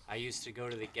I used to go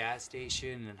to the gas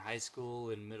station in high school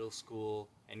and middle school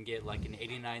and get like an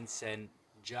 89-cent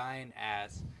giant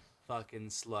ass fucking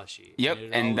slushy. Yep,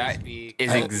 it'd and always that be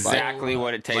is cold. exactly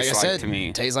what it tastes like, to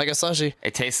me. Tastes like a slushy.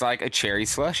 It tastes like a cherry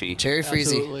slushy. Cherry freezy.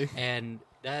 Absolutely. And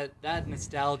that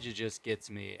nostalgia just gets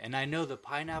me. And I know the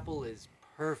pineapple is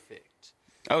perfect.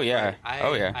 Oh yeah.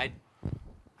 Oh yeah.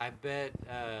 I bet.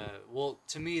 Well,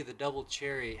 to me, the double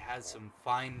cherry has some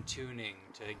fine tuning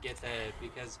to get that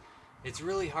because it's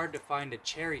really hard to find a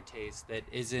cherry taste that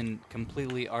isn't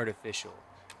completely artificial.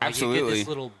 Like, you get Absolutely. this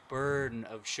little burn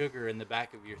of sugar in the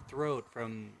back of your throat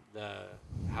from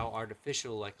how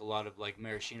artificial like a lot of like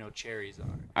maraschino cherries are.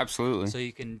 Absolutely. So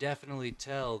you can definitely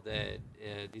tell that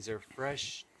these are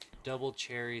fresh double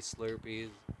cherry Slurpees.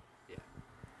 Yeah,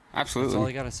 that's all I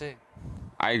Absolutely. gotta say.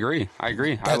 I agree. I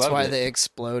That's love why it. they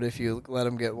explode if you let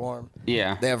them get warm.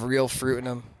 Yeah. They have real fruit in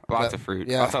them. Lots of fruit.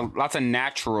 Yeah. Lots of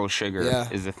natural sugar Yeah.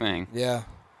 is the thing. Yeah.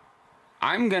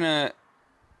 I'm gonna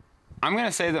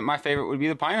say that my favorite would be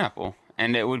the pineapple,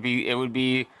 and it would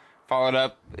be followed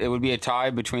up. It would be a tie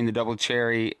between the double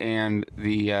cherry and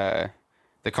the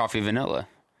coffee vanilla.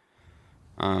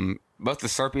 Both the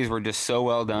Slurpees were just so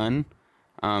well done.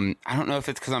 I don't know if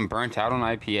it's because I'm burnt out on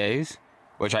IPAs,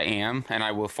 which I am, and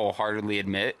I will full-heartedly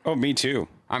admit. Oh, me too.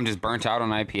 I'm just burnt out on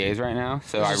IPAs right now,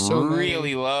 so I so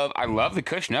really love the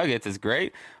Kush Nuggets. It's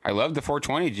great. I love the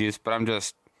 420 juice, but I'm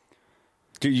just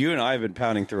Dude, you and I have been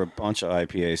pounding through a bunch of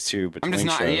IPAs too. Between I'm just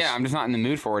not. shows. Yeah, I'm just not in the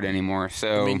mood for it anymore.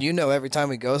 So I mean, you know, every time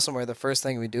we go somewhere, the first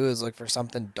thing we do is look for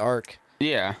something dark.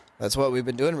 yeah. That's what we've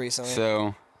been doing recently.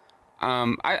 So,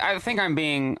 I think I'm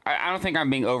being. I don't think I'm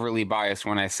being overly biased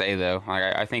when I say though.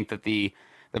 Like, I think that the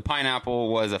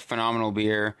pineapple was a phenomenal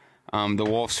beer. The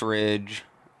Wolf's Ridge,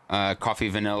 coffee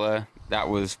vanilla, that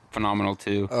was phenomenal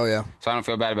too. Oh yeah. So I don't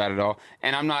feel bad about it at all.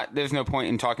 And I'm not. There's no point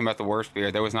in talking about the worst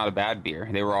beer. There was not a bad beer.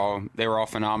 They were all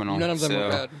phenomenal. None of them were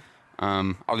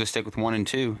bad. I'll just stick with 1 and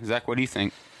 2. Zach, what do you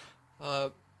think?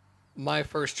 My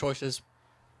first choice is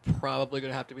probably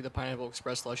going to have to be the Pineapple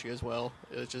Express Slushy as well.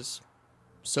 It was just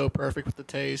so perfect with the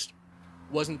taste.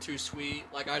 Wasn't too sweet.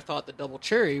 Like, I thought the double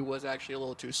cherry was actually a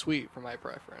little too sweet for my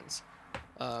preference.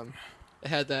 It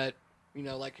had that, you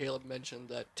know, like Caleb mentioned,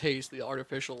 that taste, the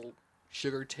artificial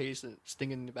sugar taste that's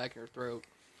stinging in the back of your throat.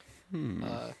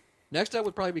 Next up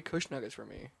would probably be Kush Nuggets for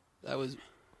me. That was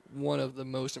one of the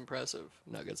most impressive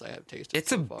nuggets I have tasted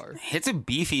so far. It's a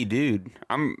beefy dude.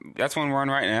 That's one we're on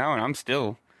right now, and I'm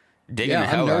still digging the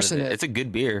hell out of it. It's a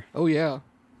good beer. Oh yeah.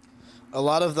 A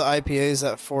lot of the IPAs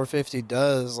that 450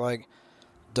 does, like,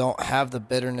 don't have the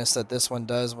bitterness that this one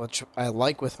does, which I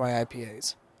like with my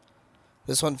IPAs.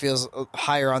 This one feels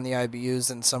higher on the IBUs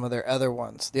than some of their other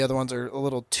ones. The other ones are a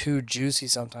little too juicy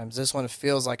sometimes. This one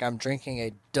feels like I'm drinking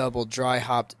a double dry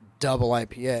hopped double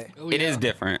IPA. Oh, It is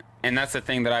different, and that's the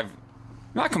thing that I've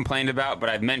not complained about, but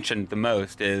I've mentioned the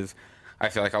most is I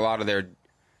feel like a lot of their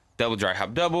double dry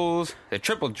hop doubles, their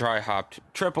triple dry hopped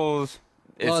triples.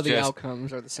 A lot of the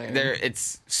outcomes are the same.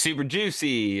 It's super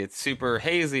juicy. It's super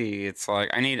hazy. It's like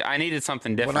I needed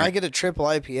something different. When I get a triple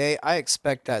IPA, I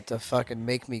expect that to fucking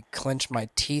make me clench my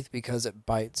teeth because it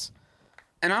bites.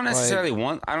 And I don't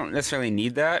necessarily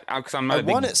need that because I'm not a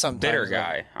big bitter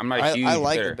guy. I'm not a huge I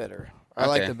like bitter. the bitter. I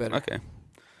like the bitter. Okay.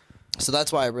 So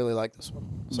that's why I really like this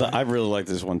one. I really like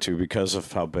this one too because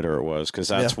of how bitter it was. Because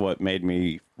that's what made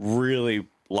me really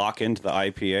lock into the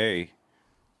IPA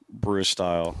brew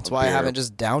style. That's why I haven't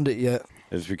just downed it yet.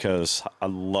 Is because I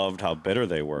loved how bitter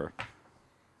they were,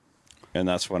 and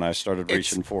that's when I started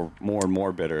reaching for more and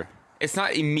more bitter. It's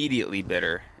not immediately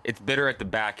bitter. It's bitter at the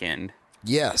back end.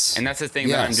 Yes. And that's the thing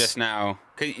that I'm just now,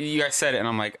 because you guys said it, and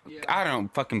I'm like, I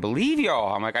don't fucking believe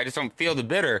y'all. I'm like, I just don't feel the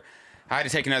bitter. I had to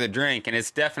take another drink, and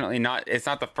it's definitely not, it's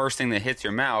not the first thing that hits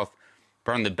your mouth,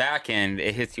 but on the back end,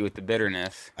 it hits you with the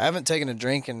bitterness. I haven't taken a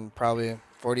drink in probably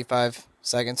 45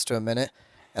 seconds to a minute,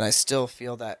 and I still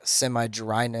feel that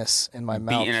semi-dryness in my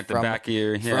mouth. Beating at the back of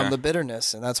your, from the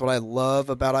bitterness, and that's what I love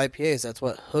about IPAs. That's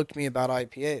what hooked me about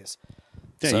IPAs.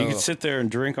 Yeah, you could sit there and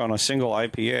drink on a single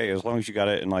IPA as long as you got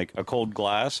it in like a cold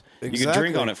glass. Exactly. You could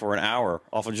drink on it for an hour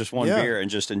off of just one beer and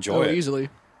just enjoy it easily.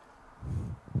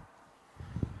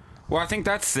 Well, I think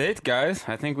that's it, guys.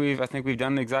 I think we've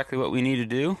done exactly what we need to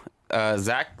do.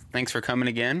 Zach, thanks for coming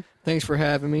again. Thanks for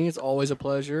having me. It's always a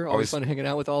pleasure. Always fun hanging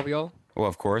out with all of y'all. Well,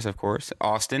 of course.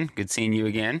 Austin, good seeing you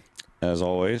again. As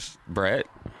always. Brett,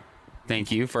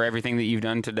 thank you for everything that you've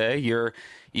done today.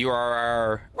 You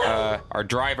are our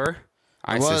driver.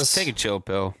 I says take a chill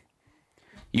pill.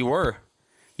 You were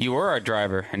our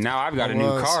driver, and now I've got a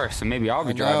new car, so maybe I'll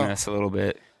be driving us a little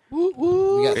bit.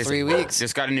 We got 3 weeks.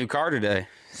 Just got a new car today,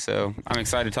 so I'm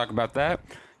excited to talk about that.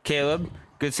 Caleb,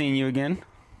 good seeing you again.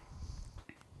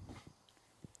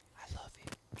 I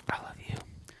love you.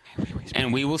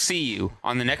 And we will see you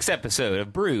on the next episode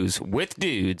of Brews with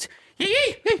Dudes.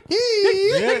 Yee!